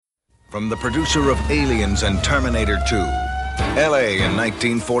From the producer of Aliens and Terminator 2, L.A. in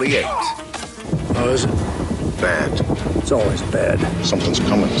 1948. How is it? Bad. It's always bad. Something's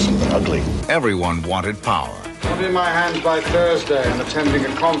coming, something ugly. Everyone wanted power. I'll be in my hands by Thursday and attending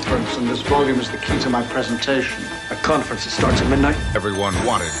a conference, and this volume is the key to my presentation. A conference that starts at midnight? Everyone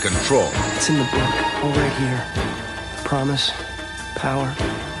wanted control. It's in the book, all right here. Promise, power,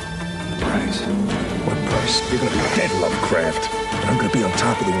 price. What price? You're gonna be dead, Lovecraft. And I'm gonna be on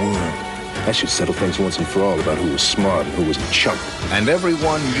top of the world. That should settle things once and for all about who was smart and who was a chump. And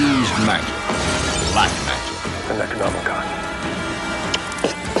everyone used magic. Black magic. The Necronomicon.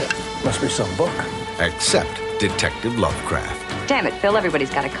 Must be some book. Except Detective Lovecraft. Damn it, Phil, everybody's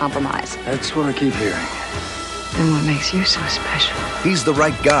got to compromise. That's what I keep hearing. And what makes you so special? He's the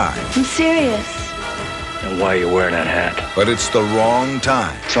right guy, I'm serious. And why are you wearing that hat? but it's the wrong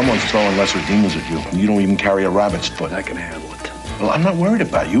time. Someone's throwing lesser demons at you, and you don't even carry a rabbit's foot. I can handle it. Well, I'm not worried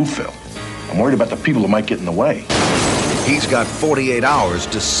about you, Phil. I'm worried about the people who might get in the way. He's got 48 hours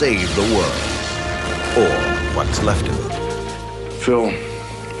to save the world. Or what's left of it. Phil,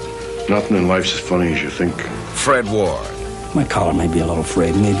 nothing in life's as funny as you think. Fred Ward. My collar may be a little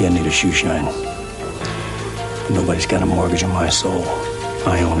frayed. Maybe I need a shoe shine. But nobody's got a mortgage on my soul.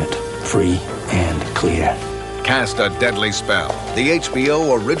 I own it. Free and clear. Cast a Deadly Spell. The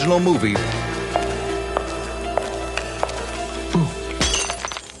HBO original movie.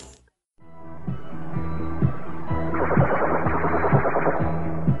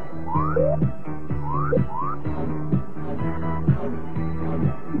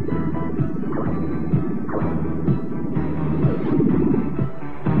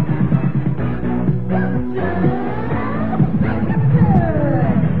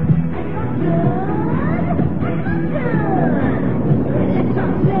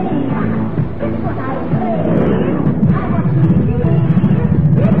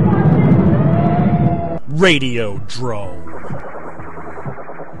 Radiodrome.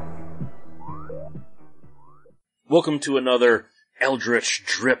 Welcome to another Eldritch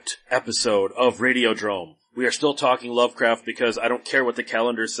dripped episode of Radiodrome. We are still talking Lovecraft because I don't care what the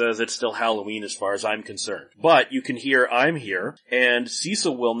calendar says, it's still Halloween as far as I'm concerned. But you can hear I'm here, and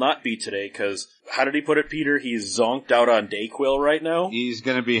Cecil will not be today because, how did he put it, Peter? He's zonked out on Dayquil right now? He's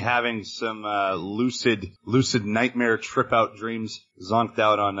gonna be having some lucid nightmare trip out dreams, zonked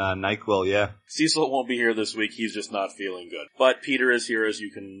out on NyQuil, yeah. Cecil won't be here this week, he's just not feeling good. But Peter is here, as you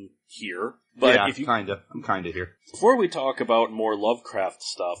can hear. But yeah, if you, I'm kinda here. Before we talk about more Lovecraft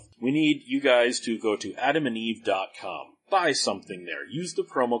stuff, we need you guys to go to adamandeve.com. Buy something there. Use the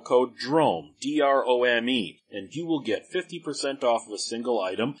promo code DROME, D-R-O-M-E, and you will get 50% off of a single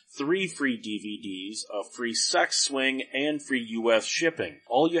item, 3 free DVDs, a free sex swing, and free US shipping.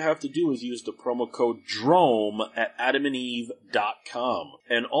 All you have to do is use the promo code DROME at adamandeve.com.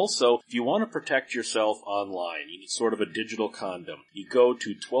 And also, if you want to protect yourself online, you need sort of a digital condom. You go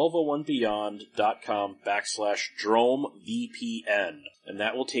to 1201beyond.com/DromeVPN, and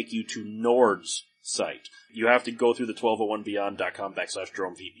that will take you to Nord's site. You have to go through the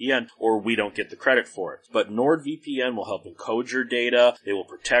 1201beyond.com/DromeVPN, or we don't get the credit for it. But NordVPN will help encode your data. They will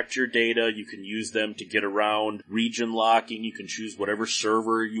protect your data. You can use them to get around region locking. You can choose whatever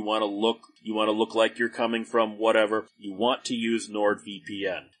server you want to look like you're coming from, whatever. You want to use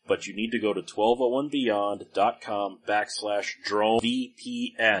NordVPN. But you need to go to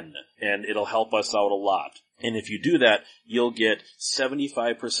 1201beyond.com/DromeVPN, and it'll help us out a lot. And if you do that, you'll get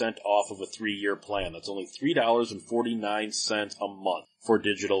 75% off of a 3-year plan. That's only $3.49 a month for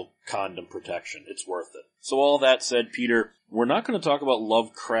digital condom protection. It's worth it. So all that said, Peter, we're not going to talk about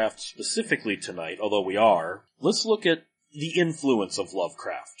Lovecraft specifically tonight, although we are. Let's look at the influence of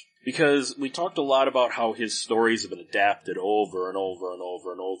Lovecraft. Because we talked a lot about how his stories have been adapted over and over and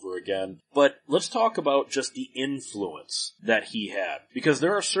over and over again. But let's talk about just the influence that he had. Because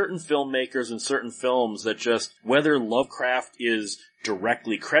there are certain filmmakers and certain films that just, whether Lovecraft is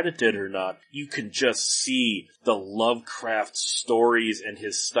directly credited or not, you can just see the Lovecraft stories and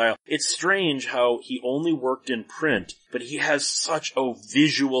his style. It's strange how he only worked in print, but he has such a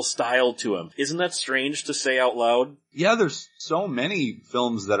visual style to him. Isn't that strange to say out loud? Yeah, there's so many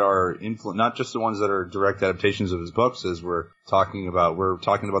films that are not just the ones that are direct adaptations of his books, as we're talking about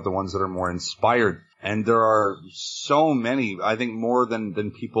the ones that are more inspired. And there are so many, I think more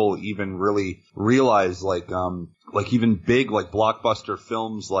than people even really realize, like even big, like blockbuster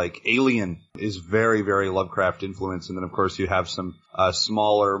films like Alien is very, very Lovecraft influence. And then of course you have some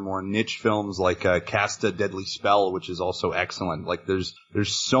smaller, more niche films like Cast a Deadly Spell, which is also excellent. Like there's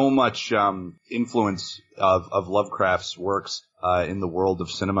so much influence of Lovecraft's works in the world of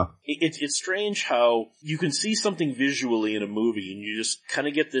cinema. It's strange how you can see something visually in a movie and you just kind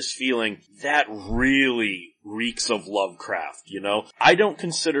of get this feeling that really reeks of Lovecraft, you know? I don't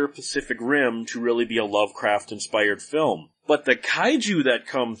consider Pacific Rim to really be a Lovecraft-inspired film, but the kaiju that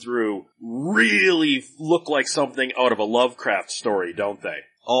come through really look like something out of a Lovecraft story, don't they?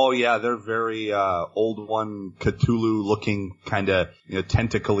 Oh yeah, they're very old one Cthulhu looking kind of, you know,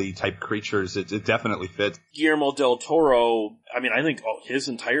 tentacly type creatures. It definitely fits. Guillermo del Toro, I mean, I think his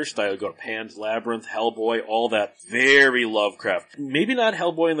entire style, go to Pan's Labyrinth, Hellboy, all that, very Lovecraft. Maybe not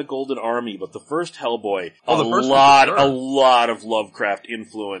Hellboy and the Golden Army, but the first Hellboy, a lot of Lovecraft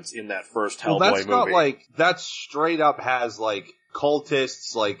influence in that first Hellboy movie. Well, that's movie. That straight up has like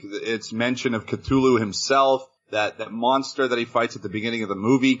cultists, like it's mention of Cthulhu himself. That monster that he fights at the beginning of the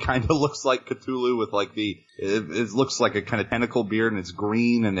movie kind of looks like Cthulhu with like it looks like a kind of tentacle beard and it's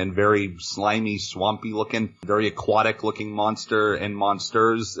green and then very slimy, swampy looking, very aquatic looking monster and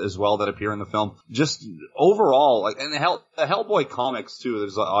monsters as well that appear in the film. Just overall, like, and the Hellboy comics too,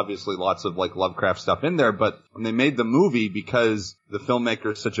 there's obviously lots of like Lovecraft stuff in there, but when they made the movie, because the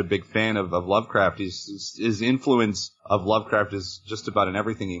filmmaker is such a big fan of Lovecraft, his influence of Lovecraft is just about in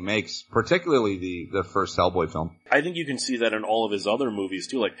everything he makes, particularly the first Hellboy film. I think you can see that in all of his other movies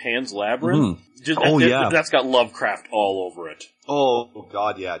too, like Pan's Labyrinth. That's got Lovecraft all over it. Oh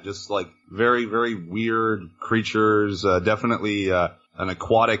god, yeah, just like very, very weird creatures, definitely an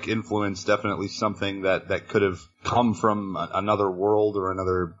aquatic influence, definitely something that could have come from another world or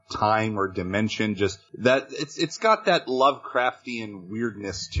another time or dimension. Just that it's got that Lovecraftian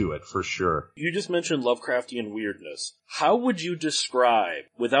weirdness to it for sure. You just mentioned Lovecraftian weirdness. How would you describe,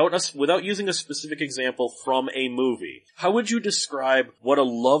 without using a specific example from a movie, how would you describe what a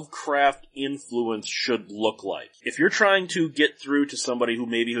Lovecraft influence should look like? If you're trying to get through to somebody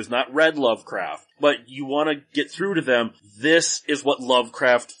who's not read Lovecraft, but you want to get through to them, this is what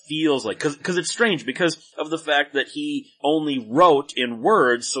Lovecraft feels like. Cause it's strange because of the fact that he only wrote in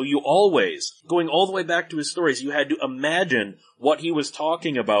words, so you always, going all the way back to his stories, you had to imagine what he was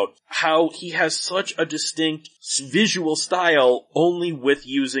talking about, how he has such a distinct visual style only with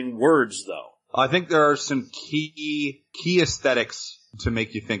using words, though. I think there are some key aesthetics to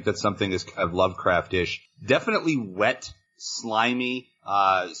make you think that something is kind of Lovecraft-ish. Definitely wet, slimy,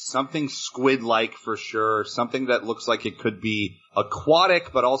 something squid-like for sure, something that looks like it could be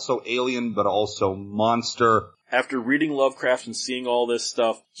aquatic, but also alien, but also monster. After reading Lovecraft and seeing all this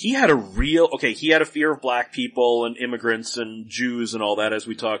stuff, he had a fear of black people and immigrants and Jews and all that, as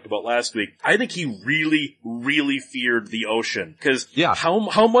we talked about last week. I think he really, really feared the ocean. Cause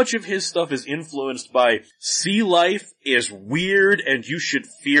how much of his stuff is influenced by sea life is weird and you should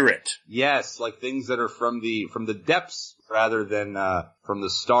fear it. Yes, like things that are from the depths rather than from the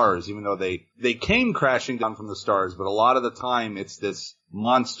stars, even though they came crashing down from the stars, but a lot of the time it's this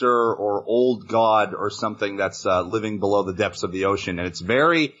monster or old god or something that's living below the depths of the ocean. And it's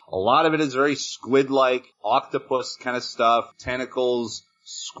a lot of it is very squid-like, octopus kind of stuff, tentacles,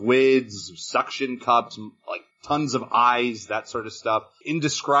 squids, suction cups, like tons of eyes, that sort of stuff.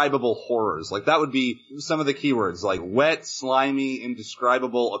 Indescribable horrors. Like that would be some of the keywords, like wet, slimy,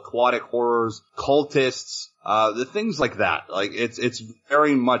 indescribable, aquatic horrors, cultists, the things like that. Like it's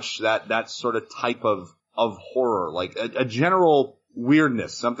very much that sort of type of horror, like a general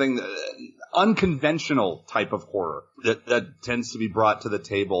weirdness, something unconventional type of horror that tends to be brought to the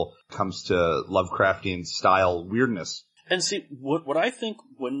table comes to Lovecraftian style weirdness. And see, what I think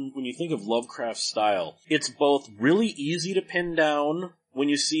when you think of Lovecraft's style, it's both really easy to pin down when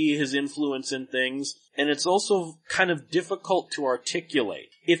you see his influence in things, and it's also kind of difficult to articulate.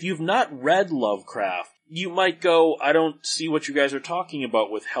 If you've not read Lovecraft, you might go, I don't see what you guys are talking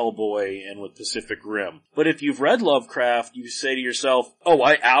about with Hellboy and with Pacific Rim. But if you've read Lovecraft, you say to yourself, oh,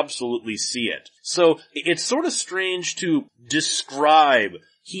 I absolutely see it. So it's sort of strange to describe.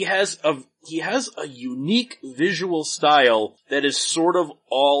 He has a unique visual style that is sort of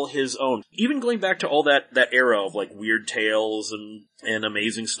all his own. Even going back to all that era of like Weird Tales and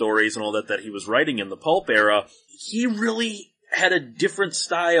Amazing Stories and all that he was writing in the pulp era, he really had a different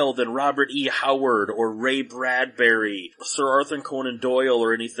style than Robert E. Howard or Ray Bradbury, Sir Arthur Conan Doyle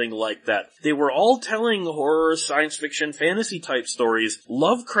or anything like that. They were all telling horror, science fiction, fantasy type stories.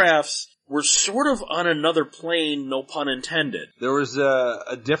 Lovecraft's were sort of on another plane, no pun intended. There was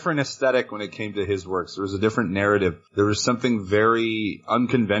a different aesthetic when it came to his works. There was a different narrative. There was something very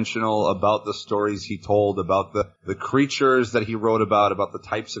unconventional about the stories he told, about the creatures that he wrote about the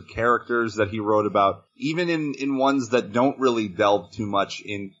types of characters that he wrote about. even in ones that don't really delve too much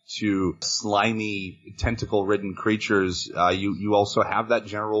into slimy, tentacle-ridden creatures, you also have that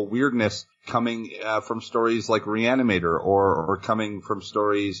general weirdness coming from stories like Reanimator, or coming from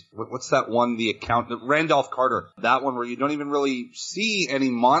stories, what's that one, Randolph Carter, that one where you don't even really see any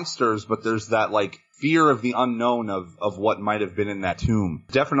monsters, but there's that like fear of the unknown of what might have been in that tomb.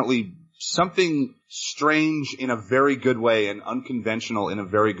 Definitely something strange in a very good way and unconventional in a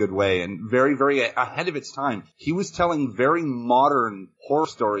very good way, and very, very ahead of its time. He was telling very modern horror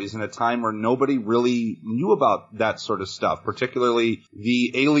stories in a time where nobody really knew about that sort of stuff, particularly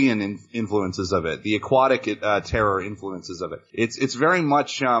the alien influences of it, the aquatic terror influences of it. It's very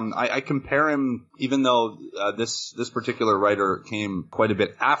much, I compare him, even though this particular writer came quite a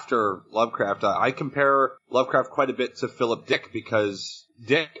bit after Lovecraft, I compare Lovecraft quite a bit to Philip Dick, because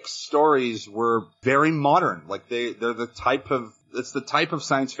Dick's stories were very modern. Like they're the type of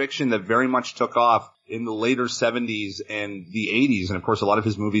science fiction that very much took off in the later 70s and the 80s. And of course, a lot of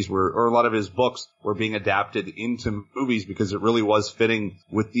his books were being adapted into movies because it really was fitting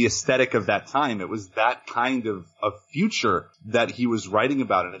with the aesthetic of that time. It was that kind of future that he was writing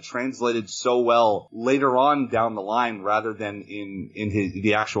about, and it translated so well later on down the line rather than in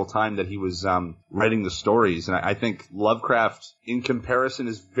the actual time that he was writing the stories. And I think Lovecraft, in comparison,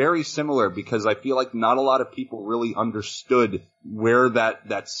 is very similar, because I feel like not a lot of people really understood where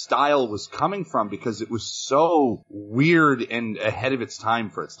that style was coming from, because it was so weird and ahead of its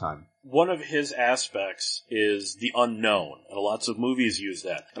time for its time. One of his aspects is the unknown, and lots of movies use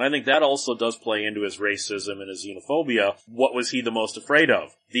that. And I think that also does play into his racism and his xenophobia. What was he the most afraid of?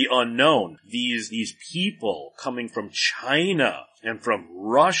 The unknown. These people coming from China and from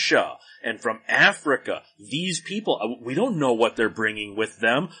Russia and from Africa. These people, we don't know what they're bringing with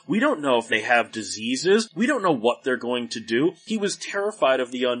them. We don't know if they have diseases. We don't know what they're going to do. He was terrified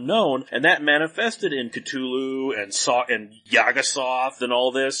of the unknown, and that manifested in Cthulhu and Yog-Sothoth and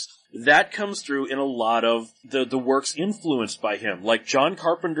all this. That comes through in a lot of the works influenced by him, like John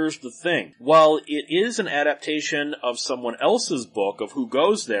Carpenter's The Thing. While it is an adaptation of someone else's book of Who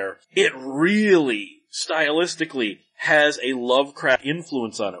Goes There, it really, stylistically, has a Lovecraft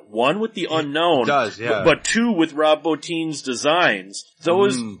influence on it. One with the unknown, it does, yeah. But two with Rob Bottin's designs.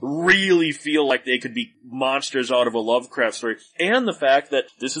 Those really feel like they could be monsters out of a Lovecraft story. And the fact that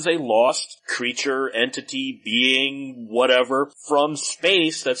this is a lost creature, entity, being, whatever, from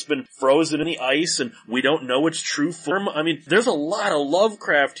space that's been frozen in the ice, and we don't know its true form. I mean, there's a lot of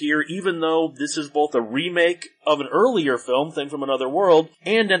Lovecraft here, even though this is both a remake of an earlier film, Thing from Another World,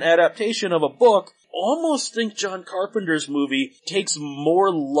 and an adaptation of a book. Almost think John Carpenter's movie takes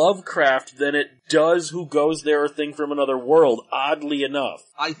more Lovecraft than it does Who Goes There or Thing from Another World, oddly enough.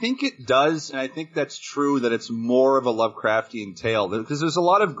 I think it does, and I think that's true, that it's more of a Lovecraftian tale, because there's a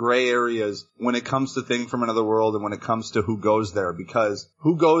lot of gray areas when it comes to Thing from Another World and when it comes to Who Goes There, because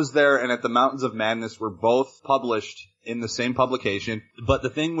Who Goes There and At the Mountains of Madness were both published in the same publication. But the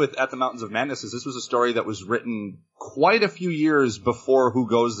thing with At the Mountains of Madness is this was a story that was written quite a few years before Who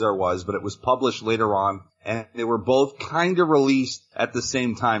Goes There was, but it was published later on, and they were both kind of released at the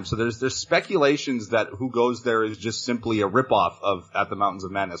same time. So there's speculations that Who Goes There is just simply a ripoff of At the Mountains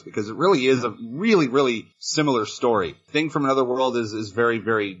of Madness, because it really is a really, really similar story. Thing from Another World is very,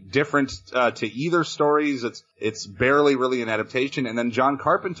 very different to either stories. It's barely really an adaptation. And then John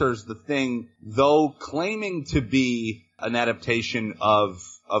Carpenter's The Thing, though claiming to be an adaptation of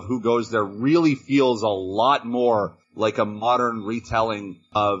Who Goes There, really feels a lot more like a modern retelling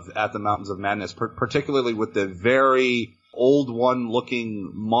of At the Mountains of Madness, particularly with the very old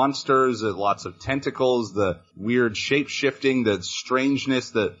one-looking monsters, lots of tentacles, the weird shape-shifting, the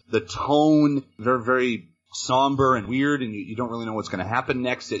strangeness, the tone, very, very somber and weird, and you don't really know what's going to happen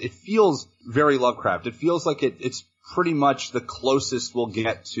next. It feels very Lovecraft. It feels like it's pretty much the closest we'll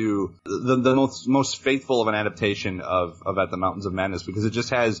get to the most faithful of an adaptation of At the Mountains of Madness, because it just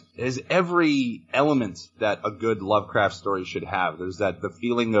has every element that a good Lovecraft story should have. There's the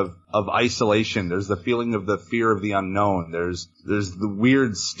feeling of isolation. There's the feeling of the fear of the unknown. There's the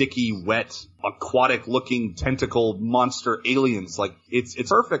weird, sticky, wet, aquatic looking tentacle monster aliens. Like, it's a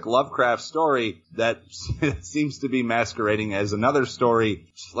perfect Lovecraft story that seems to be masquerading as another story.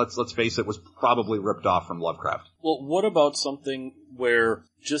 Let's face it, was probably ripped off from Lovecraft. Well, what about something where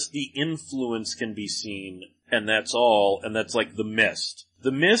just the influence can be seen, and that's all, and that's like The Mist?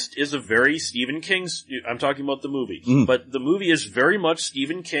 The Mist is a very Stephen King, I'm talking about the movie, but the movie is very much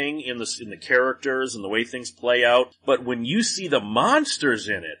Stephen King in the characters and the way things play out, but when you see the monsters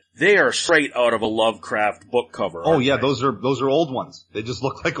in it, they are straight out of a Lovecraft book cover. Oh yeah, those are old ones. They just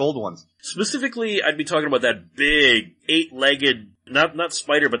look like old ones. Specifically, I'd be talking about that big, 8-legged not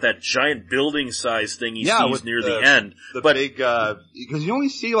spider, but that giant building size thing he sees near the end. But big, because you only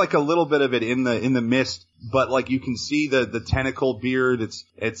see like a little bit of it in the mist, but like you can see the tentacle beard,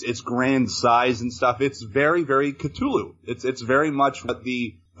 its grand size and stuff. It's very, very Cthulhu. It's very much what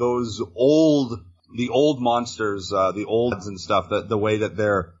the old monsters, the olds and stuff, the way that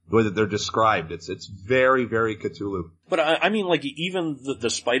they're described. It's very, very Cthulhu. But I mean, like, even the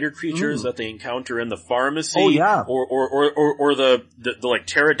spider creatures that they encounter in the pharmacy. Oh, yeah. Or the like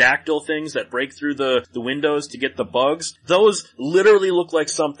pterodactyl things that break through the windows to get the bugs. Those literally look like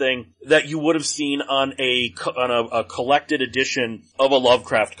something that you would have seen on a collected edition of a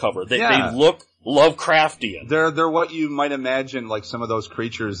Lovecraft cover. They look Lovecraftian. They're what you might imagine like some of those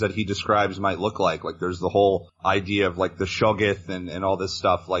creatures that he describes might look like. Like there's the whole idea of like the Shoggoth and all this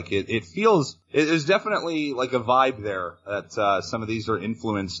stuff. Like there's definitely like a vibe there that some of these are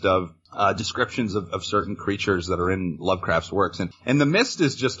influenced of descriptions of certain creatures that are in Lovecraft's works. And The Mist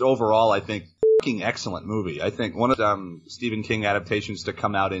is just overall, I think, fucking excellent movie. I think one of Stephen King adaptations to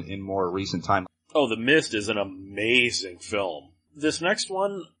come out in more recent time. Oh, The Mist is an amazing film. This next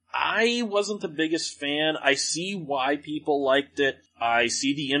one, I wasn't the biggest fan. I see why people liked it. I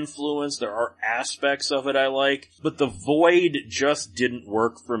see the influence. There are aspects of it I like. But The Void just didn't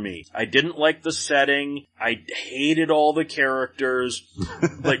work for me. I didn't like the setting. I hated all the characters.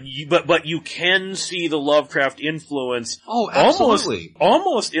 but you can see the Lovecraft influence. Oh, absolutely.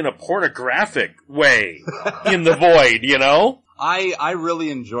 Almost in a pornographic way in The Void, you know? I really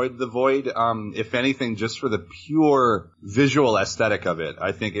enjoyed The Void, if anything, just for the pure visual aesthetic of it.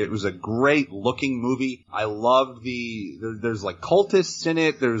 I think it was a great looking movie. I loved there's like cultists in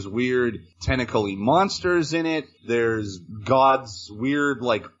it, there's weird tentacle-y monsters in it, there's gods, weird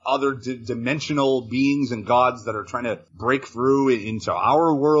like other dimensional beings and gods that are trying to break through into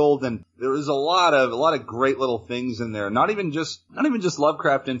our world, and there was a lot of great little things in there. Not even just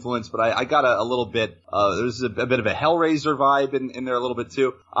Lovecraft influence, but I got a little bit, there's a bit of a Hellraiser vibe in there a little bit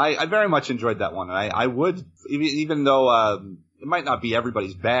too. I very much enjoyed that one. And I would, even though, it might not be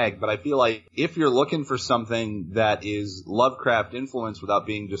everybody's bag, but I feel like if you're looking for something that is Lovecraft influence without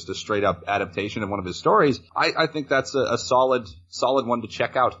being just a straight up adaptation of one of his stories, I think that's a solid one to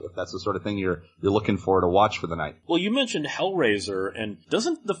check out if that's the sort of thing you're looking for to watch for the night. Well, you mentioned Hellraiser, and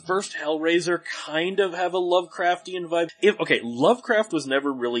doesn't the first Hellraiser kind of have a Lovecraftian vibe? Lovecraft was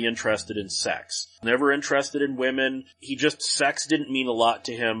never really interested in sex. Never interested in women. Sex didn't mean a lot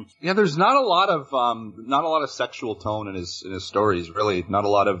to him. Yeah, there's not a lot of sexual tone in his stories, really. Not a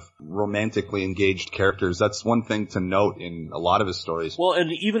lot of romantically engaged characters. That's one thing to note in a lot of his stories. Well,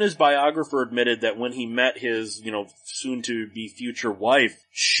 and even his biographer admitted that when he met his, soon-to-be future wife,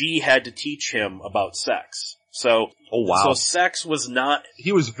 she had to teach him about sex. So, oh wow. So sex was not...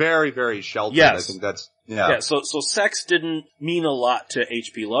 He was very, very sheltered. Yes. I think that's... Yeah, so sex didn't mean a lot to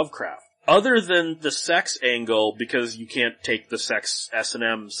H.P. Lovecraft. Other than the sex angle, because you can't take the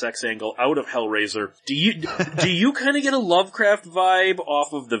S&M sex angle out of Hellraiser, do you kind of get a Lovecraft vibe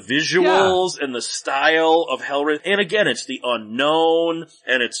off of the visuals and the style of Hellraiser? And again, it's the unknown,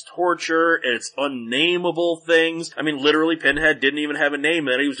 and it's torture, and it's unnameable things. I mean, literally, Pinhead didn't even have a name,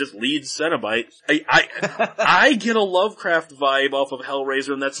 and he was just lead Cenobite. I get a Lovecraft vibe off of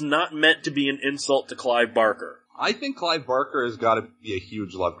Hellraiser, and that's not meant to be an insult to Clive Barker. I think Clive Barker has got to be a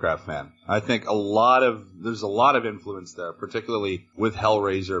huge Lovecraft fan. I think there's a lot of influence there, particularly with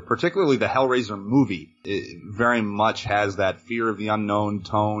Hellraiser, particularly the Hellraiser movie. It very much has that fear of the unknown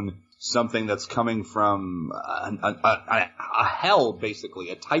tone, something that's coming from a hell,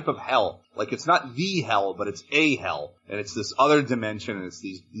 basically, a type of hell. Like, it's not the hell, but it's a hell. And it's this other dimension, and it's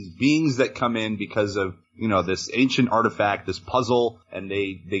these beings that come in because of, this ancient artifact, this puzzle, and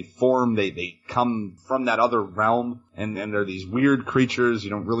they come from that other realm, and they're these weird creatures. You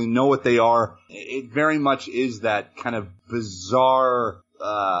don't really know what they are. It very much is that kind of bizarre,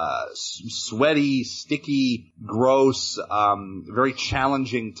 sweaty, sticky, gross, very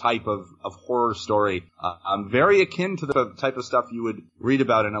challenging type of horror story. Very akin to the type of stuff you would read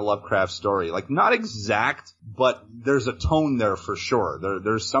about in a Lovecraft story. Like, not exact, but there's a tone there for sure.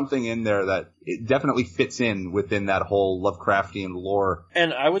 There's something in there that it definitely fits in within that whole Lovecraftian lore.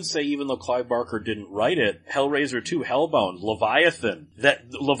 And I would say, even though Clive Barker didn't write it, Hellraiser 2, Hellbound, Leviathan. That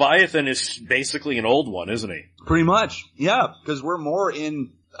Leviathan is basically an old one, isn't he? Pretty much, yeah, because we're more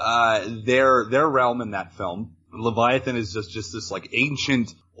in their realm in that film. Leviathan is just this like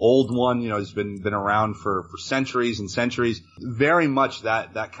ancient old one, has been around for centuries and centuries. Very much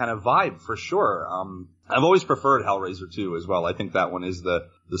that kind of vibe for sure. I've always preferred Hellraiser 2 as well. I think that one is the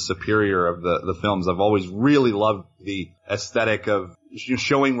superior of the films. I've always really loved the aesthetic of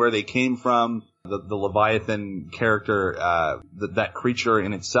showing where they came from, the Leviathan character, that creature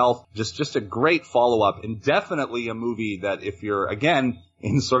in itself. Just a great follow-up, and definitely a movie that if you're, again,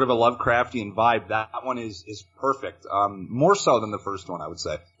 in sort of a Lovecraftian vibe, that one is perfect. More so than the first one, I would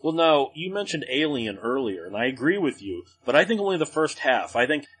say. Well, now, you mentioned Alien earlier, and I agree with you, but I think only the first half. I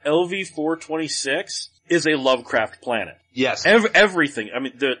think LV-426 is a Lovecraft planet. Yes. Everything. I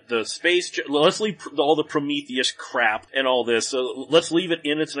mean, the space, let's leave all the Prometheus crap and all this. So let's leave it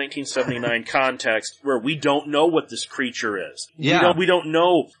in its 1979 context where we don't know what this creature is. Yeah. We don't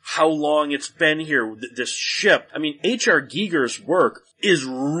know how long it's been here, this ship. I mean, H.R. Giger's work is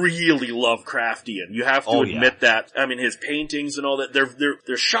really Lovecraftian. You have to admit that. I mean, his paintings and all that,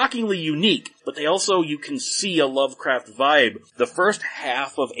 they're shockingly unique, but they also, you can see a Lovecraft vibe. The first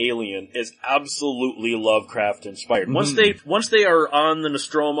half of Alien is absolutely Lovecraft inspired. Once they are on the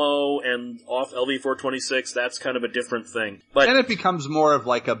Nostromo and off LV-426, that's kind of a different thing. But then it becomes more of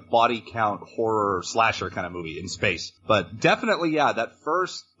like a body count horror slasher kind of movie in space. But definitely, yeah,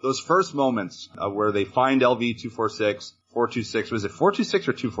 those first moments where they find LV-246, 426, was it 426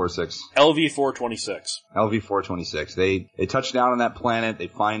 or 246? LV-426. LV-426. They touch down on that planet, they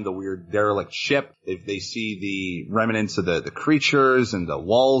find the weird derelict ship, they see the remnants of the creatures, and the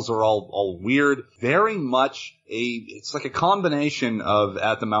walls are all weird. Very much it's like a combination of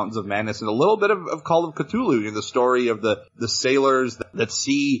At the Mountains of Madness and a little bit of Call of Cthulhu, the story of the sailors that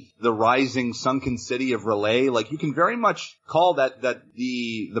see the rising sunken city of R'lyeh. Like, you can very much call that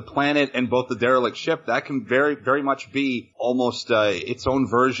the planet and both the derelict ship, that can very, very much be almost its own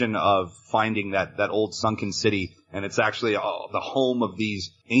version of finding that old sunken city. And it's actually the home of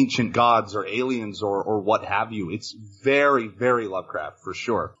these ancient gods or aliens or what have you. It's very, very Lovecraft, for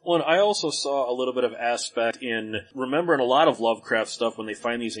sure. Well, and I also saw a little bit of aspect in, remember in a lot of Lovecraft stuff when they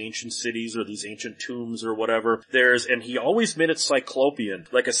find these ancient cities or these ancient tombs or whatever, and he always made it cyclopean,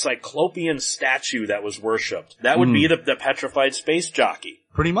 like a cyclopean statue that was worshipped. That would be the petrified space jockey.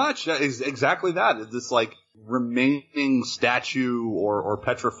 Pretty much, exactly that. It's this like remaining statue or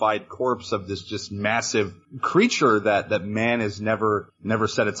petrified corpse of this just massive creature that man has never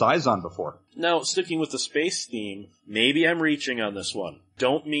set its eyes on before. Now, sticking with the space theme, maybe I'm reaching on this one.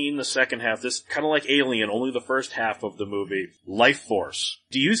 Don't mean the second half. This kind of like Alien, only the first half of the movie. Life Force.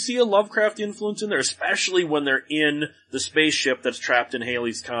 Do you see a Lovecraft influence in there, especially when they're in the spaceship that's trapped in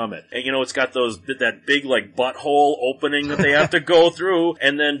Halley's Comet? And it's got that big like butthole opening that they have to go through,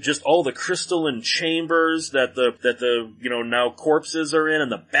 and then just all the crystalline chambers that the now corpses are in,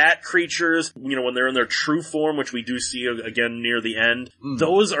 and the bat creatures, when they're in their true form, which we do see again near the end.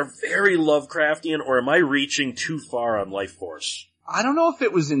 Those are very Lovecraftian, or am I reaching too far on Life Force? I don't know if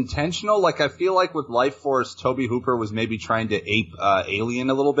it was intentional. Like, I feel like with Life Force, Tobe Hooper was maybe trying to ape Alien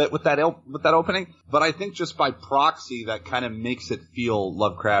a little bit with that opening. But I think just by proxy, that kind of makes it feel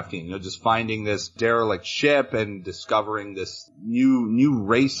Lovecraftian. Just finding this derelict ship and discovering this new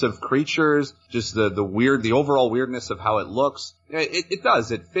race of creatures. Just the overall weirdness of how it looks. It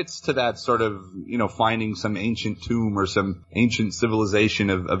does. It fits to that sort of, finding some ancient tomb or some ancient civilization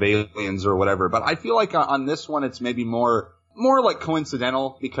of aliens or whatever. But I feel like on this one, it's maybe more like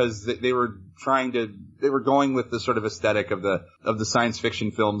coincidental, because they were going with the sort of aesthetic of the science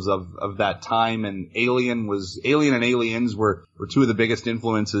fiction films of that time, and Alien and Aliens were two of the biggest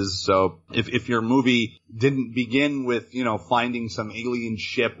influences. So if your movie didn't begin with, finding some alien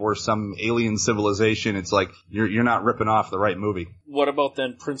ship or some alien civilization, it's like you're not ripping off the right movie. What about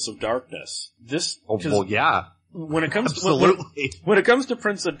then Prince of Darkness? Well, yeah. When it comes absolutely. when it comes to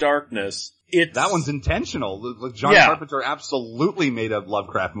Prince of Darkness, that one's intentional. John Carpenter absolutely made a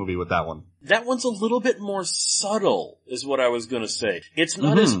Lovecraft movie with that one. That one's a little bit more subtle, is what I was gonna say. It's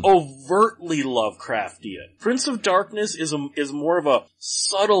not as overtly Lovecraftian. Prince of Darkness is more of a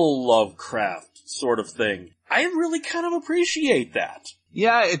subtle Lovecraft sort of thing. I really kind of appreciate that.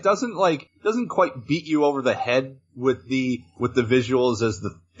 Yeah, it doesn't quite beat you over the head with the visuals as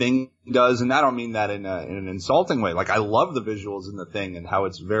the Thing does, and I don't mean that in an insulting way. Like, I love the visuals in the Thing and how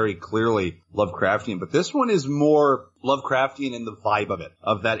it's very clearly Lovecraftian, but this one is more Lovecraftian in the vibe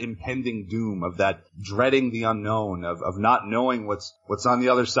of that impending doom, of that dreading the unknown, of not knowing what's on the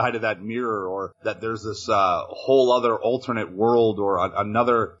other side of that mirror, or that there's this whole other alternate world or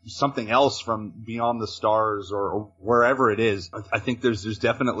another something else from beyond the stars or wherever it is. I think there's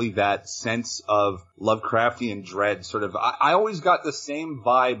definitely that sense of Lovecraftian dread. Sort of, I always got the same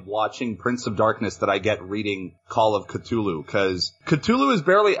vibe watching Prince of Darkness that I get reading Call of Cthulhu, because Cthulhu is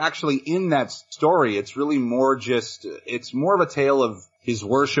barely actually in that story. It's really more of a tale of his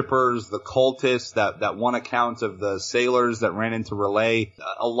worshippers, the cultists, that one account of the sailors that ran into Relay.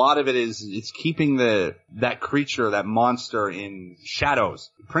 A lot of it it's keeping that creature, that monster in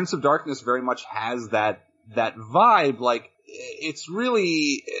shadows. Prince of Darkness very much has that vibe. Like, it's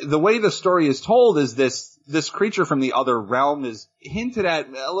really, the way the story is told is this creature from the other realm is hinted at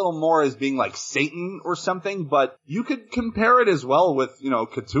a little more as being like Satan or something, but you could compare it as well with,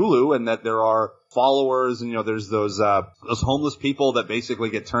 Cthulhu, and that there are followers and, there's those homeless people that basically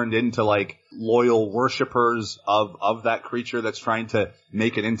get turned into like loyal worshippers of that creature that's trying to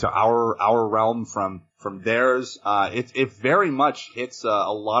make it into our realm from theirs. It very much hits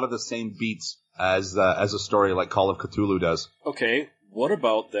a lot of the same beats as a story like Call of Cthulhu does. Okay. What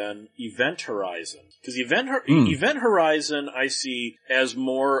about then Event Horizon? Because Event Horizon I see as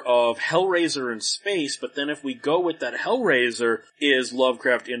more of Hellraiser in space, but then if we go with that Hellraiser is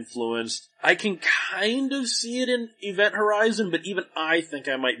Lovecraft influenced, I can kind of see it in Event Horizon, but even I think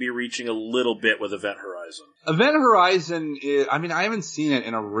I might be reaching a little bit with Event Horizon. Event Horizon, I haven't seen it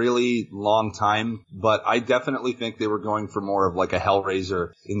in a really long time, but I definitely think they were going for more of like a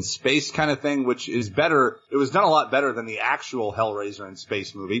Hellraiser in space kind of thing, which is better. It was done a lot better than the actual Hellraiser in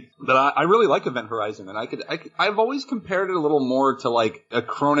space movie. But I really like Event Horizon, and I've always compared it a little more to like a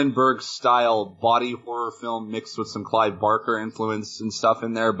Cronenberg style body horror film mixed with some Clive Barker influence and stuff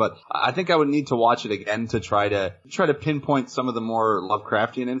in there, but I think I would need to watch it again to try to pinpoint some of the more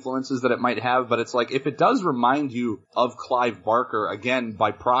Lovecraftian influences that it might have. But it's like, if it does remind you of Clive Barker, again,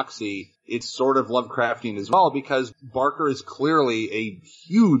 by proxy, it's sort of Lovecraftian as well, because Barker is clearly a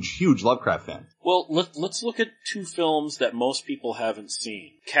huge, huge Lovecraft fan. Well, let's look at two films that most people haven't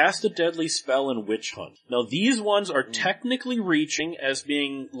seen. Cast a Deadly Spell and Witch Hunt. Now, these ones are technically reaching as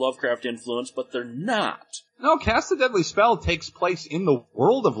being Lovecraft influenced, but they're not. No, Cast a Deadly Spell takes place in the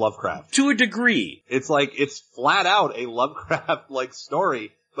world of Lovecraft. To a degree. It's like, it's flat out a Lovecraft-like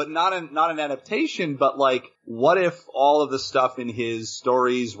story, but not an adaptation, but like, what if all of the stuff in his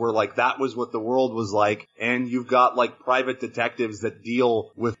stories were like, that was what the world was like, and you've got like private detectives that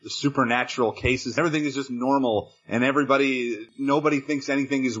deal with supernatural cases. Everything is just normal, and nobody thinks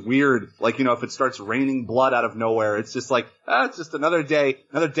anything is weird. Like, if it starts raining blood out of nowhere, it's just like, it's just another day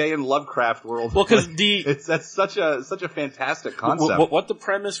in Lovecraft world. Well, cause that's such a fantastic concept. What the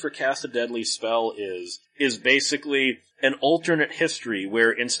premise for Cast a Deadly Spell is basically an alternate history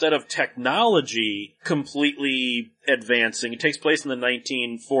where instead of technology completely advancing, it takes place in the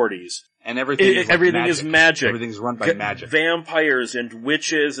 1940s. And everything is magic. Everything's run by magic. Vampires and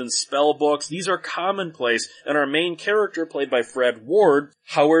witches and spell books, these are commonplace. And our main character, played by Fred Ward,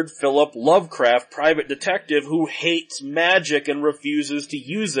 Howard Philip Lovecraft, private detective who hates magic and refuses to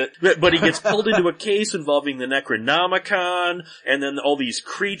use it. But he gets pulled into a case involving the Necronomicon and then all these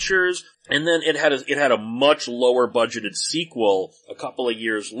creatures. And then it had a much lower budgeted sequel a couple of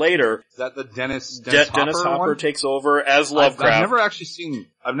years later. Is that the Dennis Hopper one? Takes over as Lovecraft.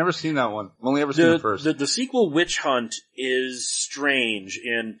 I've never seen that one. I've only ever seen the first. The sequel, Witch Hunt, is strange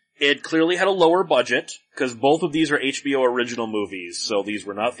in it clearly had a lower budget, because both of these are HBO original movies, so these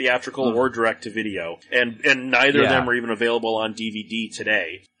were not theatrical or direct-to-video, and neither of them are even available on DVD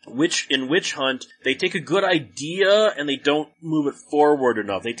today. In Witch Hunt, they take a good idea and they don't move it forward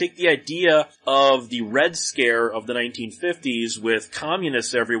enough. They take the idea of the Red Scare of the 1950s with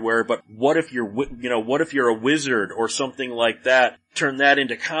communists everywhere, but what if you're a wizard or something like that? Turn that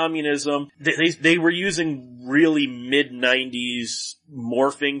into communism. They were using really mid-90s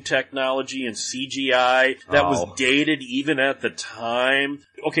morphing technology and CGI that was dated even at the time.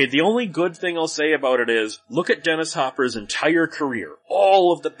 Okay, the only good thing I'll say about it is, look at Dennis Hopper's entire career.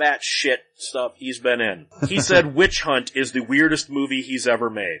 All of the batshit stuff he's been in. He said Witch Hunt is the weirdest movie he's ever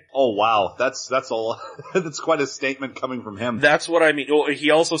made. Oh wow, that's quite a statement coming from him. That's what I mean. Oh, he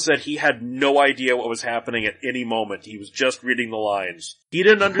also said he had no idea what was happening at any moment. He was just reading the lines. He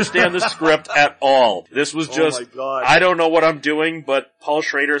didn't understand the script at all. This was just, oh my God. I don't know what I'm doing, but Paul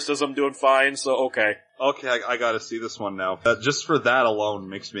Schrader says I'm doing fine, so okay. Okay, I gotta see this one now. Just for that alone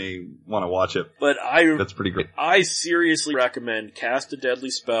makes me want to watch it. But that's pretty great. I seriously recommend Cast a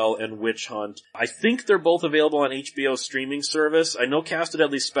Deadly Spell and Witch Hunt. I think they're both available on HBO's streaming service. I know Cast a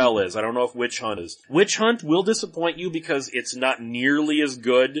Deadly Spell is. I don't know if Witch Hunt is. Witch Hunt will disappoint you because it's not nearly as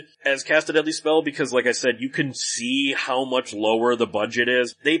good as Cast a Deadly Spell because, like I said, you can see how much lower the budget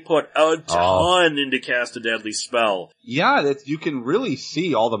is. They put a ton into Cast a Deadly Spell. Yeah, you can really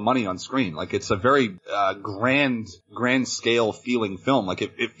see all the money on screen. Like, it's a very grand scale feeling film. Like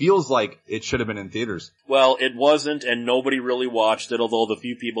it feels like it should have been in theaters. Well, it wasn't, and nobody really watched it, although the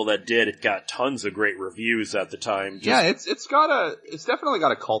few people that did, it got tons of great reviews at the time. Yeah, it's definitely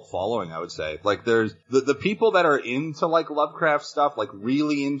got a cult following, I would say. Like there's the people that are into like Lovecraft stuff, like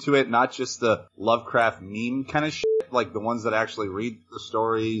really into it, not just the Lovecraft meme kind of shit, like the ones that actually read the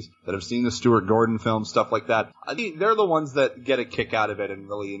stories, that have seen the Stuart Gordon films, stuff like that. I think they're the ones that get a kick out of it and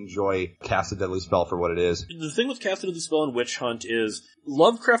really enjoy Cast a Deadly Spell for what it is. The thing with Cast a Deadly Spell and Witch Hunt is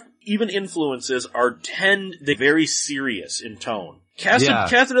Lovecraft even influences they're very serious in tone. Cast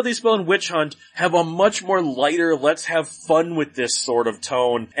a Deadly Spell and Witch Hunt have a much more lighter, let's have fun with this sort of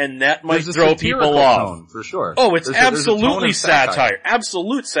tone, and that might throw people off. Tone, for sure. Oh, it's absolutely satire.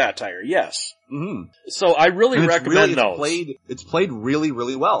 Absolute satire, yes. Mm-hmm. So I really recommend those. It's played really,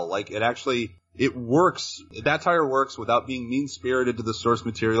 really well. Like it works. Satire works without being mean-spirited to the source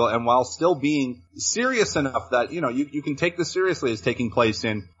material, and while still being serious enough that, you can take this seriously as taking place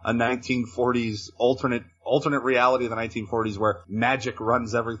in a 1940s alternate reality of the 1940s where magic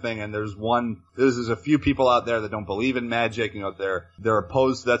runs everything, and there's a few people out there that don't believe in magic, they're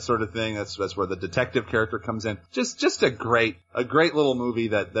opposed to that sort of thing. That's where the detective character comes in. Just a great little movie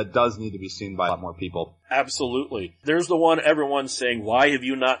that does need to be seen by a lot more people. Absolutely. There's the one everyone's saying, why have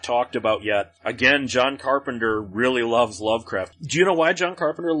you not talked about yet? Again, John Carpenter really loves Lovecraft. Do you know why John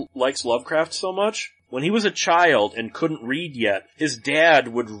Carpenter likes Lovecraft so much? When he was a child and couldn't read yet, his dad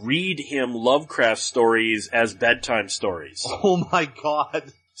would read him Lovecraft stories as bedtime stories. Oh my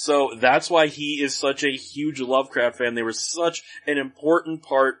God. So that's why he is such a huge Lovecraft fan. They were such an important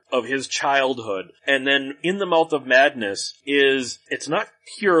part of his childhood. And then In the Mouth of Madness it's not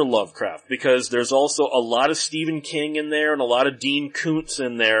pure Lovecraft, because there's also a lot of Stephen King in there and a lot of Dean Koontz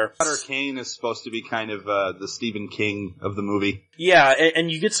in there. Sutter Kane is supposed to be kind of the Stephen King of the movie. Yeah, and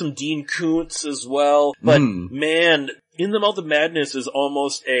you get some Dean Koontz as well. But man, In the Mouth of Madness is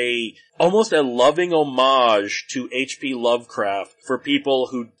almost a loving homage to H.P. Lovecraft for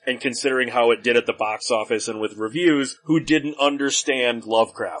people and considering how it did at the box office and with reviews, who didn't understand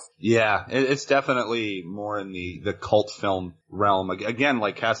Lovecraft. Yeah, it's definitely more in the cult film realm. Again,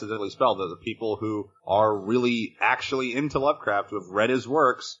 like Cast a Deadly Spell, the people who are really actually into Lovecraft, who have read his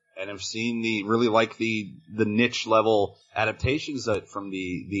works, and have seen the niche level adaptations from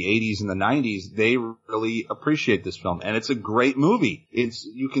the 80s and the 90s, they really appreciate this film. And it's a great movie.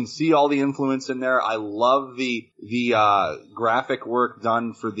 You can see all the influence in there. I love the graphic work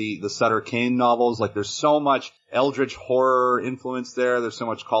done for the Sutter Kane novels. Like, there's so much eldritch horror influence there. There's so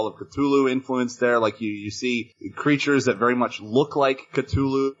much Call of Cthulhu influence there. Like, you see creatures that very much look like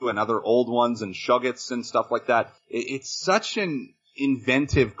Cthulhu and other old ones and Shoggoths and stuff like that. It's such an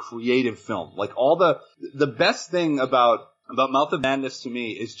inventive, creative film. Like, all the best thing about Mouth of Madness to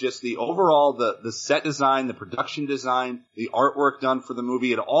me is just the overall, the set design, the production design, the artwork done for the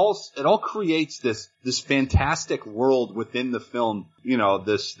movie. It all creates this fantastic world within the film.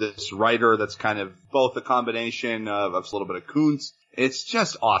 This writer that's kind of both a combination of a little bit of Koontz. It's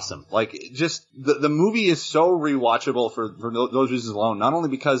just awesome. Like, just the movie is so rewatchable for those reasons alone. Not only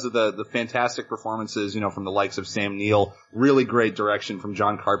because of the fantastic performances, from the likes of Sam Neill, really great direction from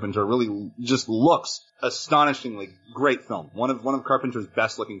John Carpenter, really just looks astonishingly great film. One of Carpenter's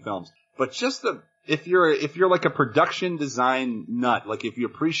best looking films. But just if you're like a production design nut, like if you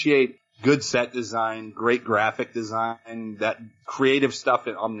appreciate good set design, great graphic design, that creative stuff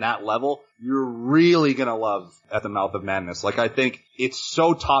on that level, you're really gonna love At the Mouth of Madness. Like, I think it's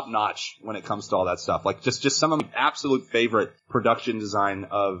so top notch when it comes to all that stuff. Like, just some of my absolute favorite production design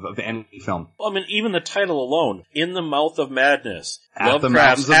of any film. Well, I mean, even the title alone, In the Mouth of Madness. At the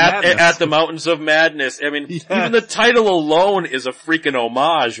Mountains of Madness. At the Mountains of Madness. I mean, yes. Even the title alone is a freaking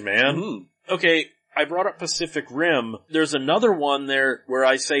homage, man. Mm-hmm. Okay. I brought up Pacific Rim. There's another one there where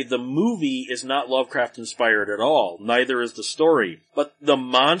I say the movie is not Lovecraft inspired at all. Neither is the story. But the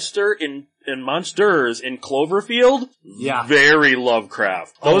monster in Monsters in Cloverfield? Yeah. Very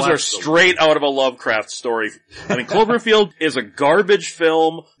Lovecraft. Those are straight out of a Lovecraft story. I mean, Cloverfield is a garbage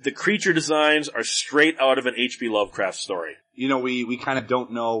film. The creature designs are straight out of an H.P. Lovecraft story. We kind of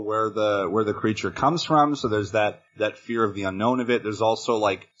don't know where the creature comes from, so there's that fear of the unknown of it. There's also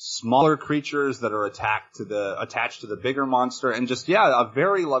like smaller creatures that are attached to the bigger monster, and just, a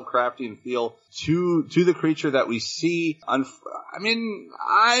very Lovecraftian feel to the creature that we see. I mean,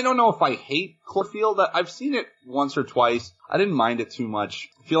 I don't know if I hate Cloverfield. I've seen it once or twice. I didn't mind it too much.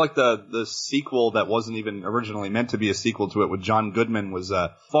 I feel like the sequel that wasn't even originally meant to be a sequel to it with John Goodman was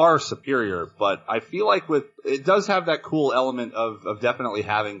far superior, but I feel like it does have that cool element of definitely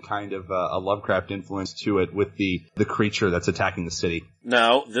having kind of a Lovecraft influence to it with the creature that's attacking the city.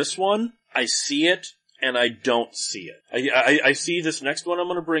 Now, this one, I see it. and I don't see it. I see this next one I'm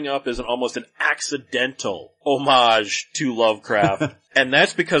going to bring up as almost an accidental homage to Lovecraft, and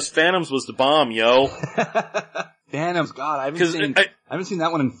that's because Phantoms was the bomb, yo. Phantoms, God, I haven't seen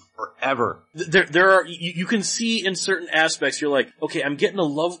that one in forever. There are, you can see in certain aspects, you're like, okay, I'm getting a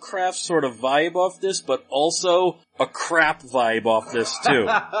Lovecraft sort of vibe off this, but also a crap vibe off this too.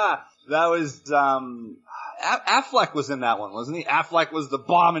 That was, Affleck was in that one, wasn't he? Affleck was the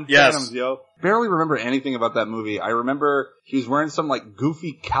bomb in Yes. Phantoms, yo. Barely remember anything about that movie. I remember he was wearing some like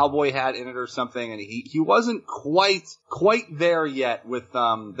goofy cowboy hat in it or something, and he wasn't quite there yet with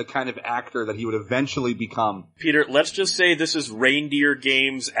the kind of actor that he would eventually become. Peter, let's just say this is Reindeer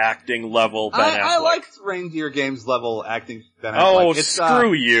Games acting level Ben Affleck. I liked Reindeer Games level acting Ben Affleck. Oh,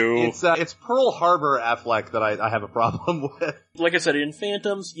 screw you. It's Pearl Harbor Affleck that I have a problem with. Like I said, in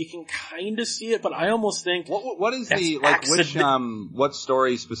Phantoms, you can kind of see it, but I almost think what is that's the like which what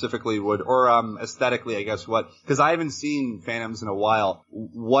story specifically would, or aesthetically, I guess, what, because I haven't seen Phantoms in a while.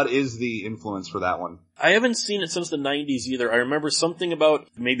 What is the influence for that one? I haven't seen it since the 90s either. I remember something about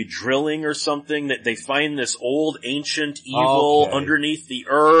maybe drilling or something, that they find this old ancient evil underneath the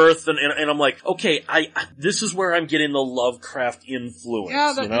earth, and I'm like, okay, this is where I'm getting the Lovecraft influence.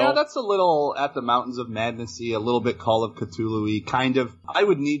 Yeah, that's a little At the Mountains of Madness-y, a little bit Call of Cthulhu-y, kind of. I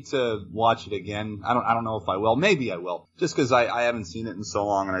would need to watch it again. I don't know if I will. Maybe I will. Just because I haven't seen it in so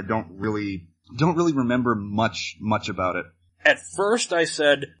long, and I don't really remember much about it. At first I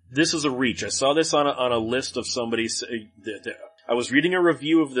said, this is a reach. I saw this on a list of somebody. I was reading a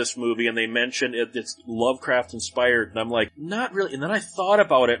review of this movie and they mentioned it's Lovecraft inspired, and I'm like, not really. And then I thought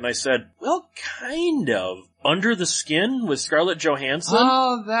about it and I said, well, kind of. Under the Skin with Scarlett Johansson.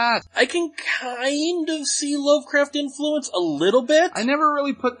 Oh, that. I can kind of see Lovecraft influence a little bit. I never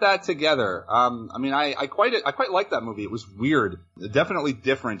really put that together. I mean, I quite liked that movie. It was weird. Definitely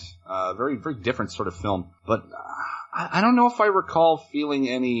different. Very, very different sort of film. But, I don't know if I recall feeling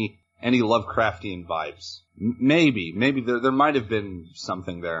any Lovecraftian vibes. Maybe there might have been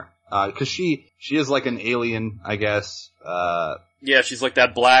something there. Cause she is like an alien, I guess. Yeah, she's like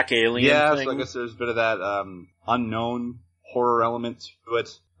that black alien thing. So I guess there's a bit of that, unknown horror element to it.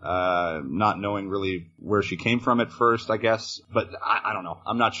 Not knowing really where she came from at first, I guess. But I don't know.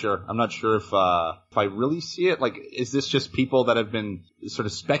 I'm not sure. I'm not sure if I really see it. Like, is this just people that have been sort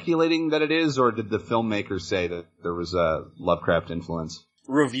of speculating that it is, or did the filmmakers say that there was a Lovecraft influence?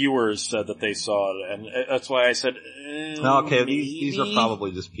 Reviewers said that they saw it, and that's why I said, okay, these are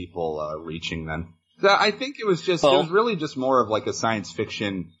probably just people, reaching then. I think it was really just more of like a science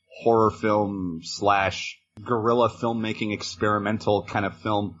fiction horror film / guerrilla filmmaking experimental kind of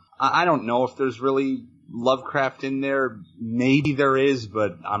film. I don't know if there's really Lovecraft in there. Maybe there is,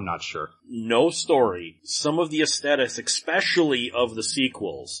 but I'm not sure. No story. Some of the aesthetics, especially of the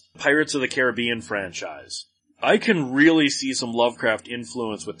sequels, Pirates of the Caribbean franchise. I can really see some Lovecraft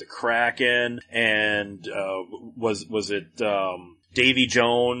influence with the Kraken and, was it, Davy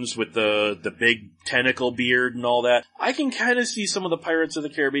Jones with the big tentacle beard and all that. I can kind of see some of the Pirates of the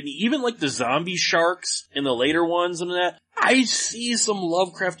Caribbean, even like the zombie sharks in the later ones and that. I see some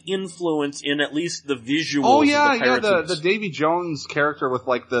Lovecraft influence in at least the visuals of the Pirates. The Davy Jones character with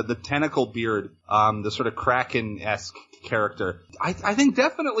like the tentacle beard, the sort of Kraken-esque character. I think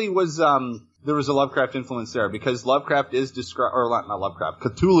definitely was, there was a Lovecraft influence there, because Lovecraft is described, or not Lovecraft,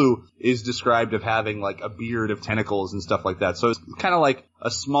 Cthulhu is described of having like a beard of tentacles and stuff like that. So it's kind of like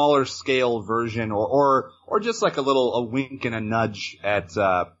a smaller scale version, or just like a wink and a nudge at,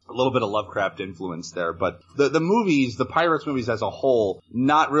 a little bit of Lovecraft influence there. But the movies, the Pirates movies as a whole,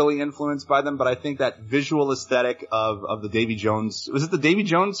 not really influenced by them, but I think that visual aesthetic of the Davy Jones, was it the Davy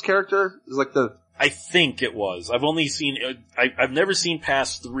Jones character? It was like I think it was. I've only seen, I've never seen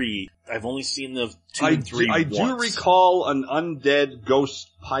past 3. I've only seen the 2 and 3 I once. do recall an undead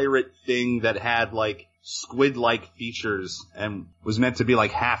ghost pirate thing that had like squid-like features and was meant to be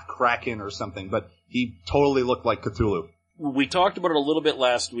like half Kraken or something, but he totally looked like Cthulhu. We talked about it a little bit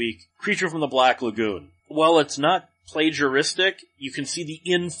last week. Creature from the Black Lagoon. While it's not plagiaristic, you can see the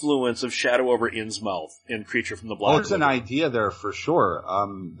influence of Shadow over Innsmouth in Creature from the Black Lagoon. There's an idea there for sure.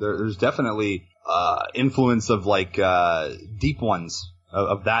 There's definitely influence of like Deep Ones,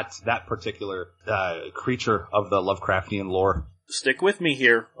 of that particular creature of the Lovecraftian lore. Stick with me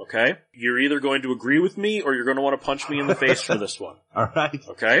here, okay? You're either going to agree with me or you're going to want to punch me in the face for this one. All right.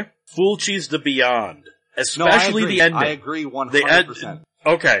 Okay? Fulci's The Beyond. Especially the ending. I agree 100%.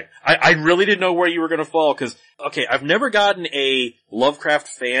 Okay. I really didn't know where you were gonna fall, cause, okay, I've never gotten a Lovecraft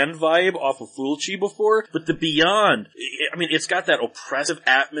fan vibe off of Fulci before, but the Beyond, I mean, it's got that oppressive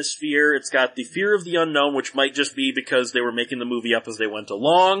atmosphere, it's got the fear of the unknown, which might just be because they were making the movie up as they went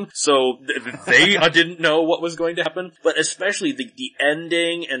along, so they didn't know what was going to happen, but especially the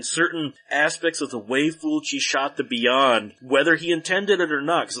ending and certain aspects of the way Fulci shot the Beyond, whether he intended it or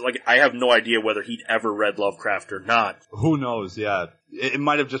not, cause like, I have no idea whether he'd ever read Lovecraft or not. Who knows, yeah. It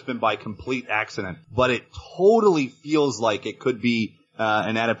might have just been by complete accident, but it totally feels like it could be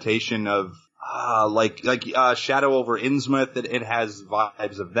an adaptation of Shadow over Innsmouth. It has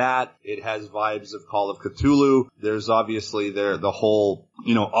vibes of that. It has vibes of Call of Cthulhu. There's obviously the whole,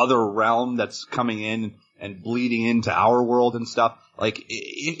 other realm that's coming in and bleeding into our world and stuff. Like,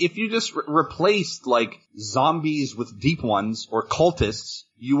 if you just replaced, like, zombies with deep ones or cultists,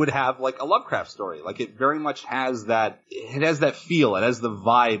 you would have, like, a Lovecraft story. Like, it very much has that feel. It has the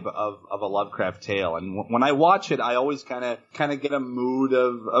vibe of a Lovecraft tale. And when I watch it, I always kind of get a mood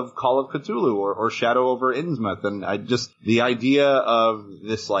of Call of Cthulhu or Shadow over Innsmouth. And the idea of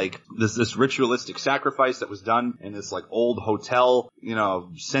this, like, this ritualistic sacrifice that was done in this, like, old hotel,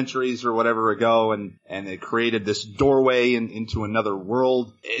 centuries or whatever ago, and it created this doorway into another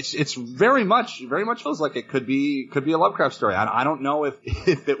world. It's very much feels like it could be a Lovecraft story. I don't know if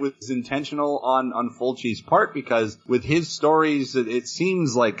it was intentional on Fulci's part, because with his stories, it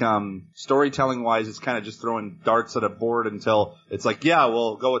seems like, storytelling wise, it's kind of just throwing darts at a board until it's like, yeah,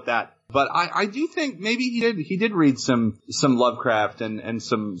 we'll go with that. But I do think maybe he did read some Lovecraft and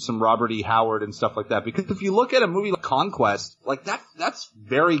some Robert E. Howard and stuff like that. Because if you look at a movie like Conquest, like that's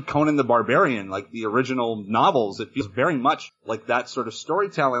very Conan the Barbarian, like the original novels. It feels very much like that sort of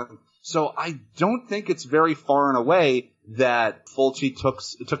storytelling. So I don't think it's very far and away that Fulci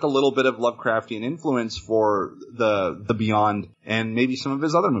took a little bit of Lovecraftian influence for the Beyond and maybe some of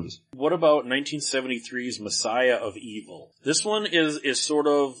his other movies. What about 1973's Messiah of Evil? This one is sort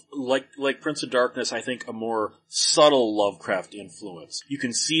of like Prince of Darkness, I think, a more subtle Lovecraft influence. You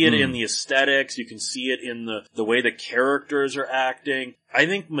can see it in the aesthetics, you can see it in the way the characters are acting. I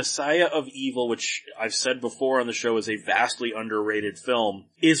think Messiah of Evil, which I've said before on the show is a vastly underrated film,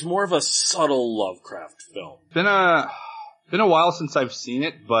 is more of a subtle Lovecraft film. Been a while since I've seen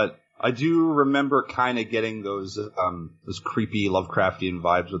it, but I do remember kind of getting those creepy Lovecraftian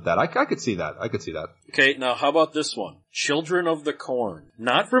vibes with that. I could see that. Okay, now how about this one? Children of the Corn.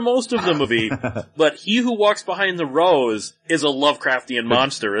 Not for most of the movie, but He Who Walks Behind the Rose is a Lovecraftian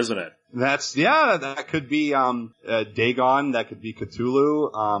monster, isn't it? That could be, Dagon, that could be Cthulhu.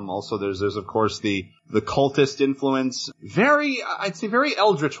 Also there's of course the cultist influence. I'd say very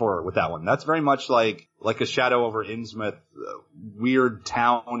eldritch horror with that one. That's very much like a Shadow over Innsmouth, weird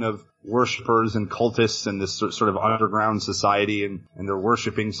town of worshippers and cultists and this sort of underground society, and they're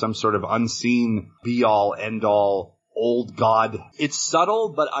worshipping some sort of unseen be-all, end-all old god. It's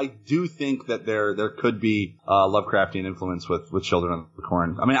subtle, but I do think that there could be Lovecraftian influence with Children of the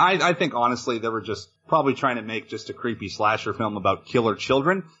Corn. I mean, I think honestly they were just probably trying to make just a creepy slasher film about killer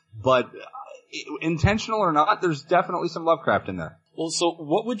children, but intentional or not, there's definitely some Lovecraft in there. Well, so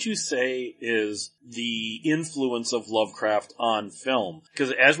what would you say is the influence of Lovecraft on film?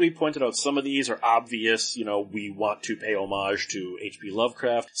 Because as we pointed out, some of these are obvious, we want to pay homage to H.P.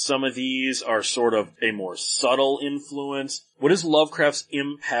 Lovecraft. Some of these are sort of a more subtle influence. What is Lovecraft's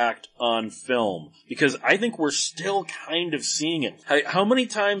impact on film? Because I think we're still kind of seeing it. How many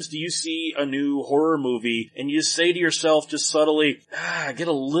times do you see a new horror movie and you say to yourself just subtly, I get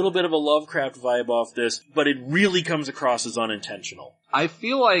a little bit of a Lovecraft vibe off this, but it really comes across as unintentional? I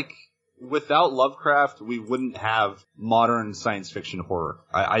feel like without Lovecraft, we wouldn't have modern science fiction horror.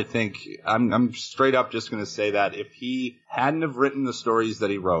 I think I'm straight up just going to say that if he hadn't have written the stories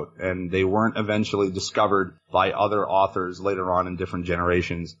that he wrote and they weren't eventually discovered by other authors later on in different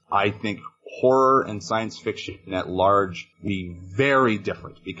generations, I think horror and science fiction at large would be very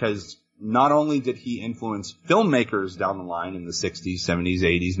different, because not only did he influence filmmakers down the line in the 60s, 70s,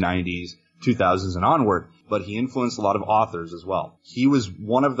 80s, 90s, 2000s and onward, but he influenced a lot of authors as well. He was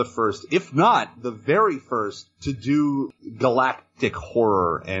one of the first, if not the very first, to do galactic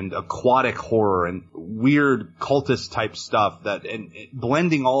horror and aquatic horror and weird cultist type stuff and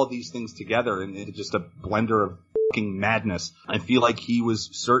blending all of these things together into just a blender of fucking madness. I feel like he was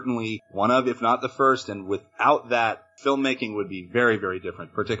certainly one of, if not the first, and without that, filmmaking would be very, very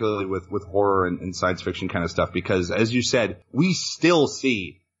different, particularly with horror and science fiction kind of stuff, because as you said, we still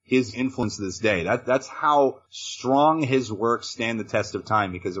see his influence to this day. That's how strong his works stand the test of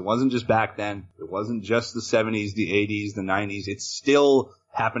time, because it wasn't just back then. It wasn't just the 70s, the 80s, the 90s. It still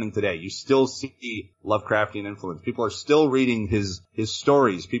happening today. You still see Lovecraftian influence. People are still reading his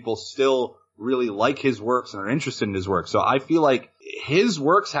stories. People still really like his works and are interested in his work. So I feel like his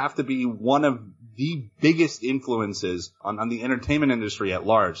works have to be one of the biggest influences on the entertainment industry at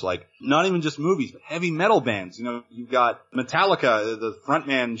large. Like, not even just movies, but heavy metal bands. You know, you've got Metallica, the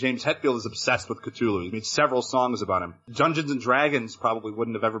frontman James Hetfield is obsessed with Cthulhu. He's made several songs about him. Dungeons and Dragons probably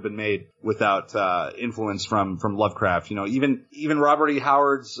wouldn't have ever been made without influence from Lovecraft. You know, even Robert E.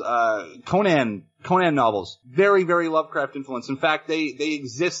 Howard's Conan novels, very, very Lovecraft influence. In fact, they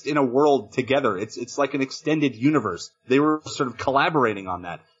exist in a world together. It's like an extended universe. They were sort of collaborating on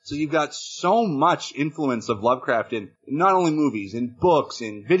that. So you've got so much influence of Lovecraft in not only movies, in books,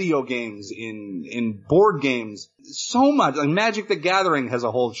 in video games, in board games. So much. Like Magic the Gathering has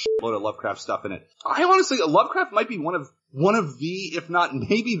a whole shitload of Lovecraft stuff in it. I honestly, Lovecraft might be one of the, if not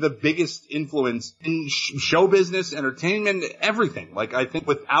maybe the biggest influence in show business, entertainment, everything. Like, I think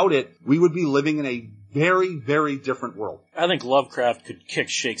without it, we would be living in a very, very different world. I think Lovecraft could kick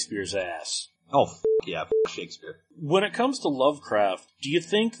Shakespeare's ass. Oh, yeah, Shakespeare. When it comes to Lovecraft, do you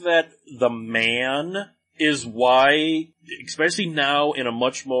think that the man is why, especially now in a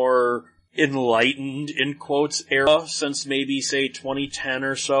much more enlightened, in quotes, era, since maybe, say, 2010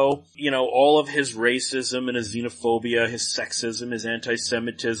 or so, you know, all of his racism and his xenophobia, his sexism, his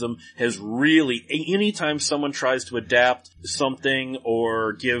anti-Semitism has really, anytime someone tries to adapt something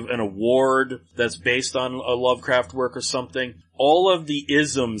or give an award that's based on a Lovecraft work or something, all of the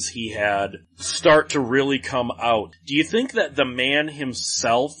isms he had start to really come out. Do you think that the man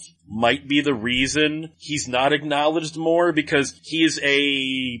himself might be the reason he's not acknowledged more because he's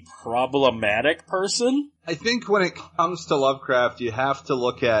a problematic person? I think when it comes to Lovecraft, you have to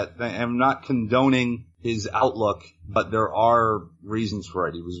look at, I'm not condoning his outlook, but there are reasons for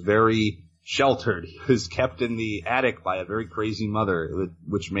it. He was very sheltered. He was kept in the attic by a very crazy mother,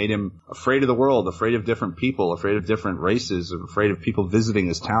 which made him afraid of the world, afraid of different people, afraid of different races, afraid of people visiting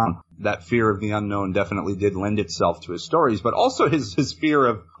his town. That fear of the unknown definitely did lend itself to his stories, but also his fear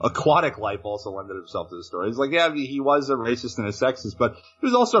of aquatic life also lended itself to the stories. Like, yeah, he was a racist and a sexist, but he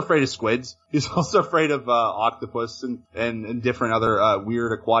was also afraid of squids. He was also afraid of octopus and different other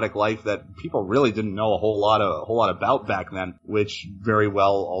weird aquatic life that people really didn't know a whole lot about back then, which very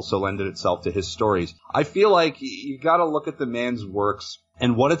well also lended itself to his stories. I feel like you gotta look at the man's works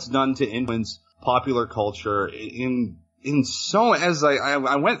and what it's done to influence popular culture as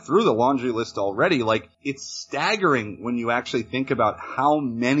I went through the laundry list already, like, it's staggering when you actually think about how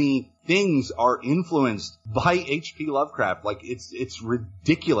many things are influenced by H.P. Lovecraft. Like, it's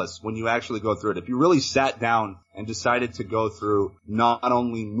ridiculous when you actually go through it. If you really sat down and decided to go through not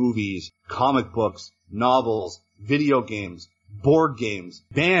only movies, comic books, novels, video games, board games,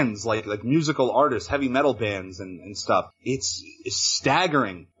 bands like musical artists, heavy metal bands and stuff. It's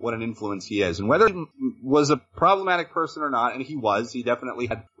staggering what an influence he is. And whether he was a problematic person or not, and he definitely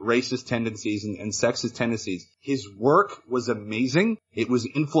had racist tendencies and sexist tendencies. His work was amazing. It was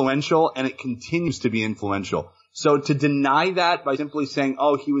influential and it continues to be influential. So to deny that by simply saying,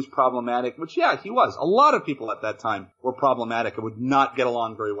 oh, he was problematic, which, yeah, he was. A lot of people at that time were problematic and would not get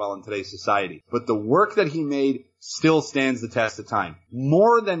along very well in today's society. But the work that he made still stands the test of time.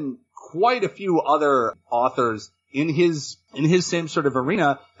 More than quite a few other authors in his same sort of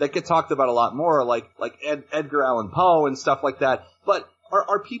arena that get talked about a lot more, like Edgar Allan Poe and stuff like that. But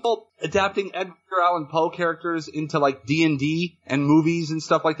are people adapting Edgar Allan Poe characters into like D&D and movies and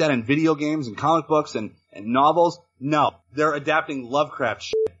stuff like that, and video games and comic books and novels? No. They're adapting Lovecraft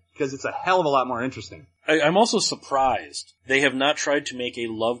shit because it's a hell of a lot more interesting. I'm also surprised they have not tried to make a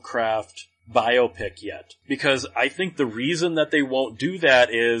Lovecraft biopic yet, because I think the reason that they won't do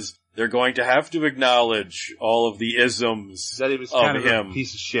that is they're going to have to acknowledge all of the isms that he was of kind of him. A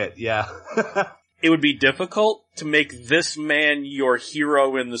piece of shit, yeah. It would be difficult to make this man your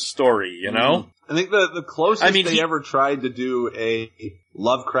hero in the story, you know? I think the closest they ever tried to do a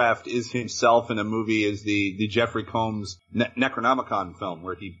Lovecraft is himself in a movie is the Jeffrey Combs Necronomicon film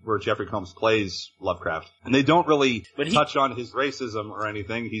where Jeffrey Combs plays Lovecraft. And they don't really touch on his racism or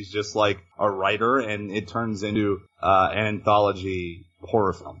anything. He's just like a writer, and it turns into an anthology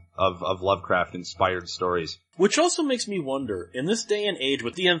horror film of Lovecraft-inspired stories. Which also makes me wonder, in this day and age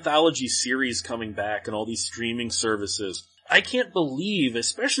with the anthology series coming back and all these streaming services, I can't believe,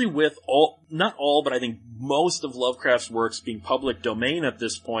 especially with not all, but I think most of Lovecraft's works being public domain at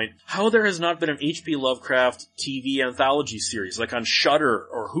this point, how there has not been an H.P. Lovecraft TV anthology series, like on Shudder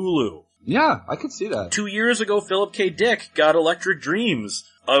or Hulu. Yeah, I could see that. 2 years ago, Philip K. Dick got Electric Dreams,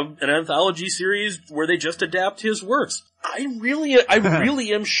 an anthology series where they just adapt his works. I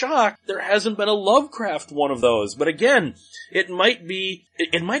really am shocked there hasn't been a Lovecraft one of those. But again, it might be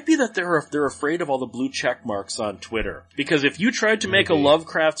that they're afraid of all the blue check marks on Twitter. Because if you tried to make a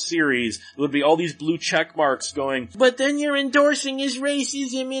Lovecraft series, there would be all these blue check marks going, but then you're endorsing his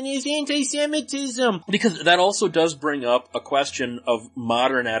racism and his anti-Semitism. Because that also does bring up a question of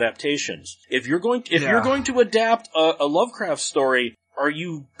modern adaptations. If you're going to adapt a Lovecraft story, are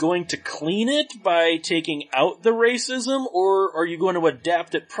you going to clean it by taking out the racism, or are you going to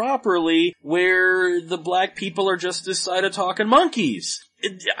adapt it properly where the black people are just this side of talking monkeys?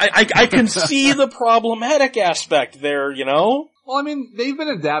 I can see the problematic aspect there, you know? Well, I mean, they've been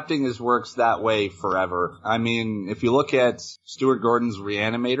adapting his works that way forever. I mean, if you look at Stuart Gordon's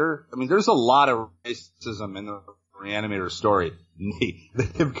Reanimator, I mean, there's a lot of racism in the Reanimator story. They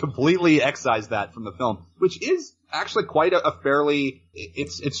have completely excised that from the film, which is actually quite a fairly,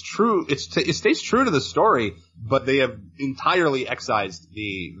 it's true, it stays true to the story, but they have entirely excised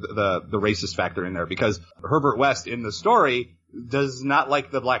the racist factor in there, because Herbert West in the story does not like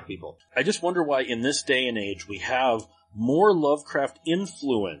the black people. I just wonder why in this day and age we have more Lovecraft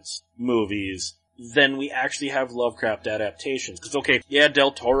influenced movies than we actually have Lovecraft adaptations. Because, okay, yeah,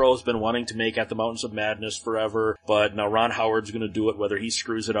 Del Toro's been wanting to make At the Mountains of Madness forever, but now Ron Howard's gonna do it, whether he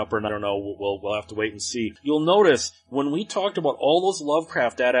screws it up or not, I don't know, we'll have to wait and see. You'll notice, when we talked about all those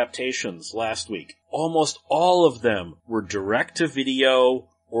Lovecraft adaptations last week, almost all of them were direct-to-video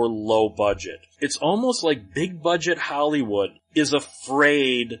or low budget. It's almost like big budget Hollywood is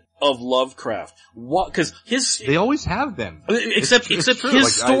afraid of Lovecraft. What? Because they always have been. Except his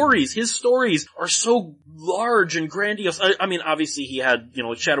stories are so large and grandiose. I mean, obviously he had,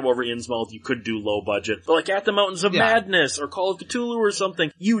 Shadow over Innsmouth, you could do low budget. But like At the Mountains of Madness or Call of Cthulhu or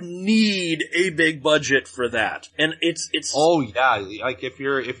something, you need a big budget for that. And it's. Oh yeah, like if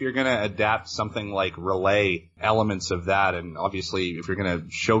you're gonna adapt something like Relay, elements of that, and obviously if you're gonna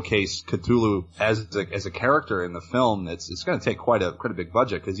showcase Cthulhu as a character in the film, it's gonna take quite a big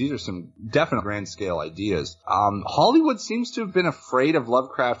budget, because these are some definite grand scale ideas. Hollywood seems to have been afraid of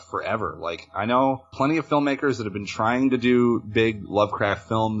Lovecraft forever. Like, I know plenty of filmmakers that have been trying to do big Lovecraft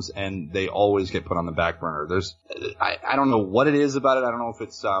films, and they always get put on the back burner. I don't know what it is about it. I don't know if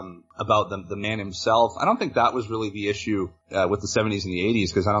it's about the man himself. I don't think that was really the issue with the 70s and the 80s,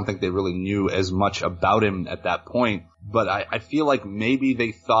 because I don't think they really knew as much about him at that point. But I feel like maybe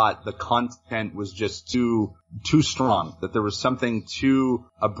they thought the content was just too strong, that there was something too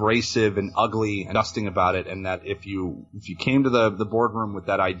abrasive and ugly and dusting about it, and that if you came to the boardroom with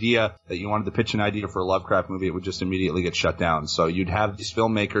that idea, that you wanted to pitch an idea for a Lovecraft movie, it would just immediately get shut down. So you'd have these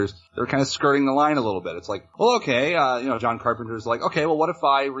filmmakers that were kind of skirting the line a little bit. It's like, well, okay, John Carpenter's like, okay, well, what if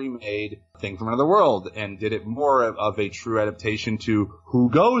I remade Thing from Another World and did it more of a true adaptation to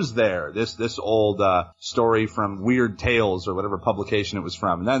Who Goes There? This old story from Weird Tales or whatever publication it was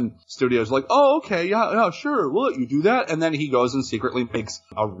from. And then studio's like, oh, okay, yeah, sure, we'll let you do that. And then he goes and secretly makes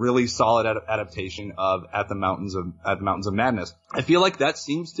a really solid adaptation of At the Mountains of Madness. I feel like that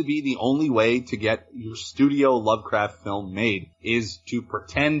seems to be the only way to get your studio Lovecraft film made, is to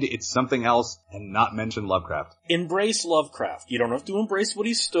pretend it's something else and not mention Lovecraft. Embrace Lovecraft. You don't have to embrace what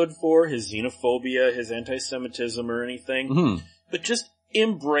he stood for, his xenophobia, his anti-Semitism or anything, but just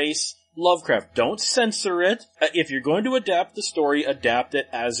embrace Lovecraft. Don't censor it. If you're going to adapt the story, adapt it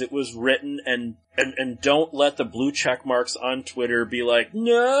as it was written, and don't let the blue check marks on Twitter be like,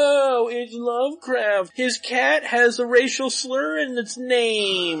 no, it's Lovecraft. His cat has a racial slur in its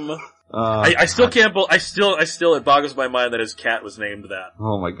name. I still can't it boggles my mind that his cat was named that.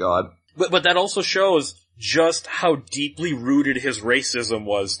 Oh my god. But that also shows just how deeply rooted his racism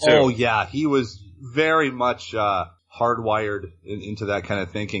was too. Oh yeah, he was very much, hardwired into that kind of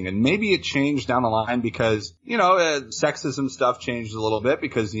thinking. And maybe it changed down the line because, sexism stuff changed a little bit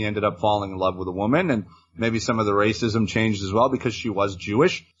because he ended up falling in love with a woman, and maybe some of the racism changed as well because she was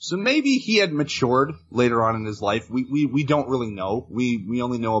Jewish. So maybe he had matured later on in his life. We don't really know. We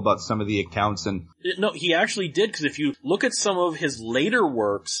only know about some of the accounts. And no, he actually did, because if you look at some of his later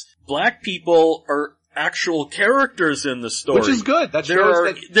works, black people are actual characters in the story. Which is good.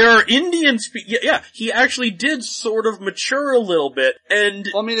 There are Indians. Yeah, he actually did sort of mature a little bit, and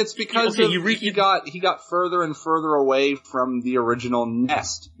well, I mean, it's because he got further and further away from the original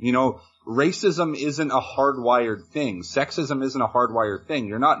nest. racism isn't a hardwired thing. Sexism isn't a hardwired thing.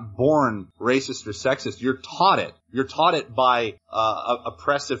 You're not born racist or sexist. You're taught it. You're taught it by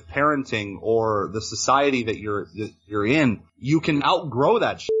oppressive parenting or the society that you're in. You can outgrow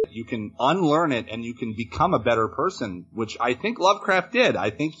that shit. You can unlearn it and you can become a better person, which I think Lovecraft did. I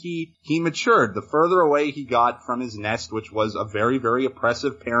think he matured. The further away he got from his nest, which was a very, very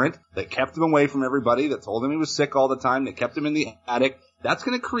oppressive parent that kept him away from everybody, that told him he was sick all the time, that kept him in the attic, that's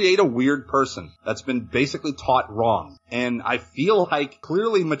going to create a weird person that's been basically taught wrong. And I feel like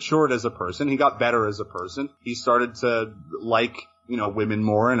clearly matured as a person. He got better as a person. He started to like, you know, women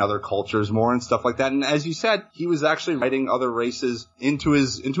more and other cultures more and stuff like that. And as you said, he was actually writing other races into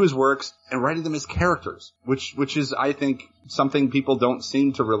his works and writing them as characters, which is, I think, something people don't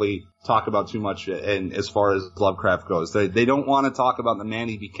seem to really talk about too much. And as far as Lovecraft goes, they don't want to talk about the man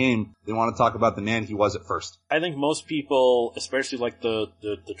he became. They want to talk about the man he was at first. I think most people, especially like the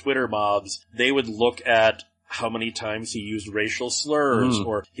Twitter mobs, they would look at how many times he used racial slurs,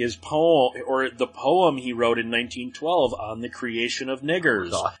 or his poem, or the poem he wrote in 1912 on the creation of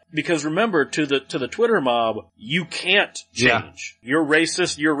niggers. God. Because remember, to the Twitter mob, you can't change. Yeah. You're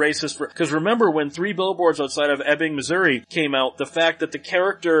racist because remember when 3 Billboards Outside of Ebbing, Missouri came out, the fact that the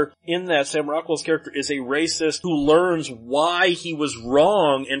character in that, Sam Rockwell's character, is a racist who learns why he was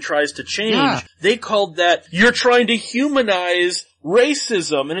wrong and tries to change, they called that, you're trying to humanize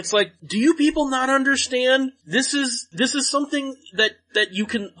racism. And it's like, do you people not understand? This is something that you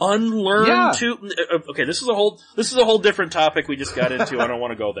can unlearn to. Okay, this is a whole different topic we just got into. I don't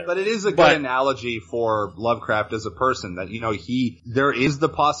want to go there. But it is a good analogy for Lovecraft as a person, that, you know, there is the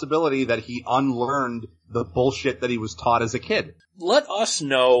possibility that he unlearned the bullshit that he was taught as a kid. Let us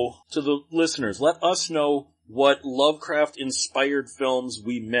know, to the listeners, let us know what Lovecraft-inspired films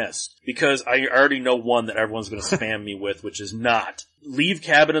we missed. Because I already know one that everyone's going to spam me with, which is not. Leave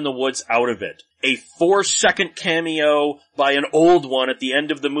Cabin in the Woods out of it. A 4-second cameo by an old one at the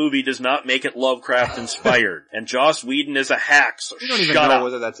end of the movie does not make it Lovecraft-inspired. And Joss Whedon is a hack, so you don't even know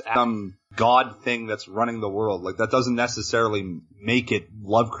whether that's some god thing that's running the world. Like, that doesn't necessarily make it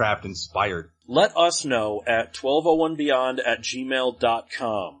Lovecraft-inspired. Let us know at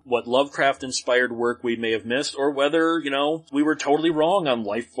 1201beyond@gmail.com what Lovecraft-inspired work we may have missed, or whether, you know, we were totally wrong on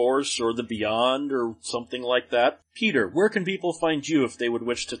Life Force or The Beyond or something like that. Peter, where can people find you if they would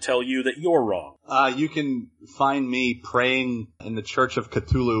wish to tell you that you're wrong? You can find me praying in the Church of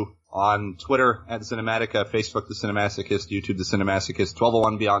Cthulhu on Twitter at Cinematica, Facebook The Cinemasochist, YouTube The Cinemasochist,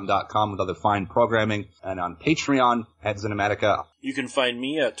 1201beyond.com with other fine programming, and on Patreon at Cinematica. You can find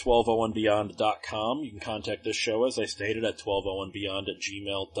me at 1201beyond.com. You can contact this show, as I stated, at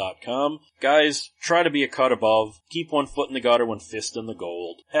 1201beyond@gmail.com. Guys, try to be a cut above. Keep one foot in the gutter, one fist in the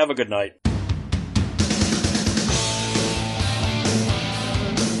gold. Have a good night.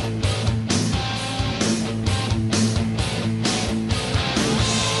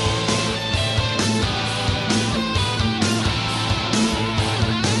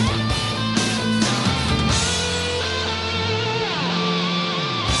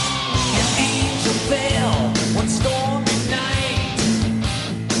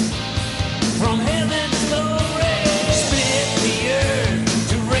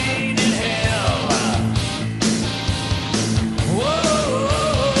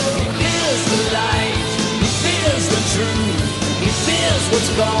 What's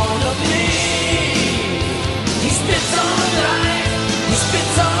gonna be? He spits on life, he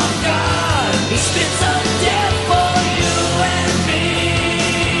spits on God, he spits on death for you and me.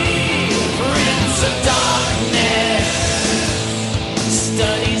 Prince of Darkness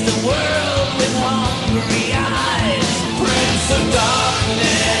studies the world with hungry eyes. Prince of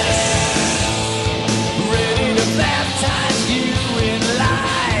Darkness, ready to baptize you in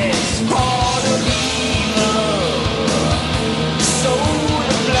lies. Heart of evil, soul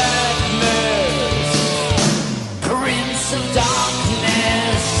of blackness, Prince of Darkness.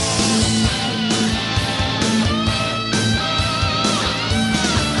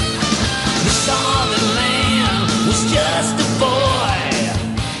 The Southern Lamb was just a boy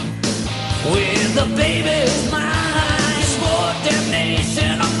with a baby's mind. Swore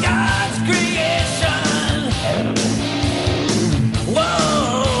damnation on God's creation.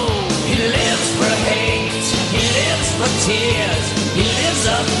 Whoa, he lives for hate, he lives for tears, he lives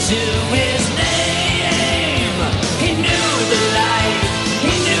up to his name. He knew the light,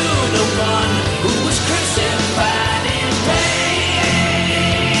 he knew the one who was crucified in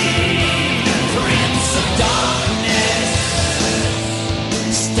pain. Prince of Darkness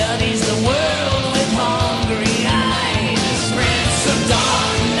studies the world with hungry eyes. Prince of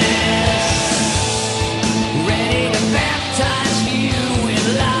Darkness, ready to baptize you in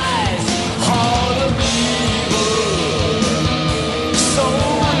lies. soul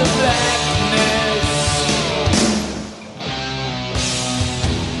of blackness.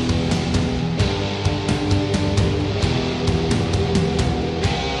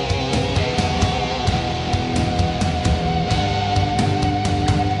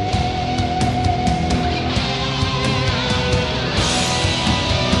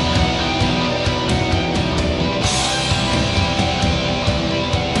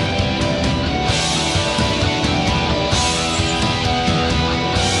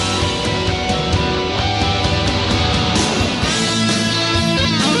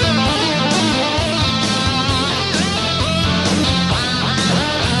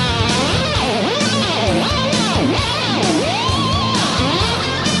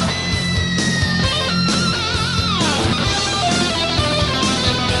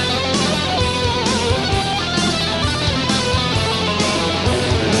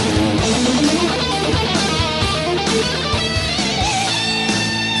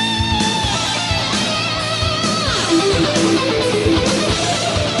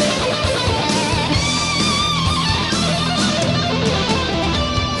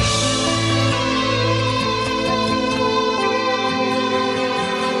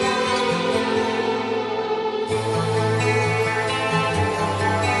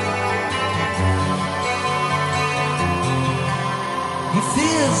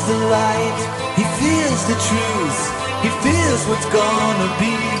 The light, he feels the truth, he feels what's gonna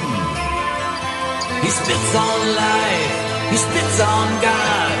be. He spits on life, he spits on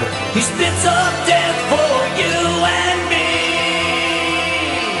God, he spits up death for you and me.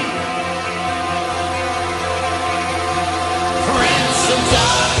 Prince of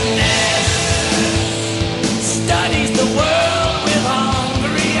Darkness studies the world with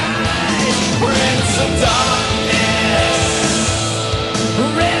hungry eyes. Prince of Darkness,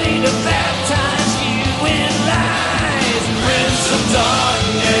 ready to baptize you in lies. Prince of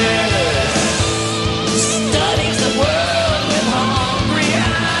Darkness studies the world with hungry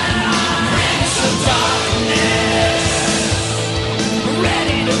eyes. Prince of Darkness,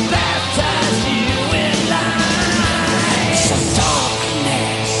 ready to baptize you in lies. Of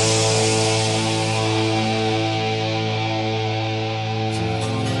darkness.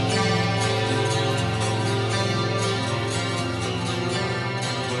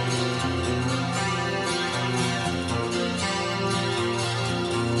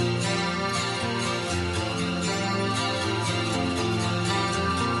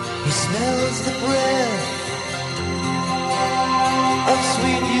 He smells the breath of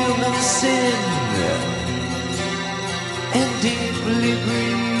sweet human sin and deeply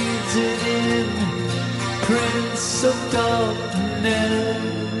breathes it in. Prince of Darkness.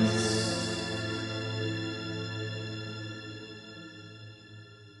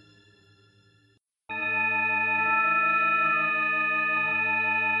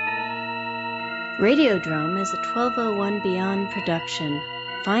 Radiodrome is a 1201 Beyond production.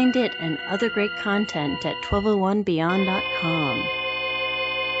 Find it and other great content at 1201beyond.com.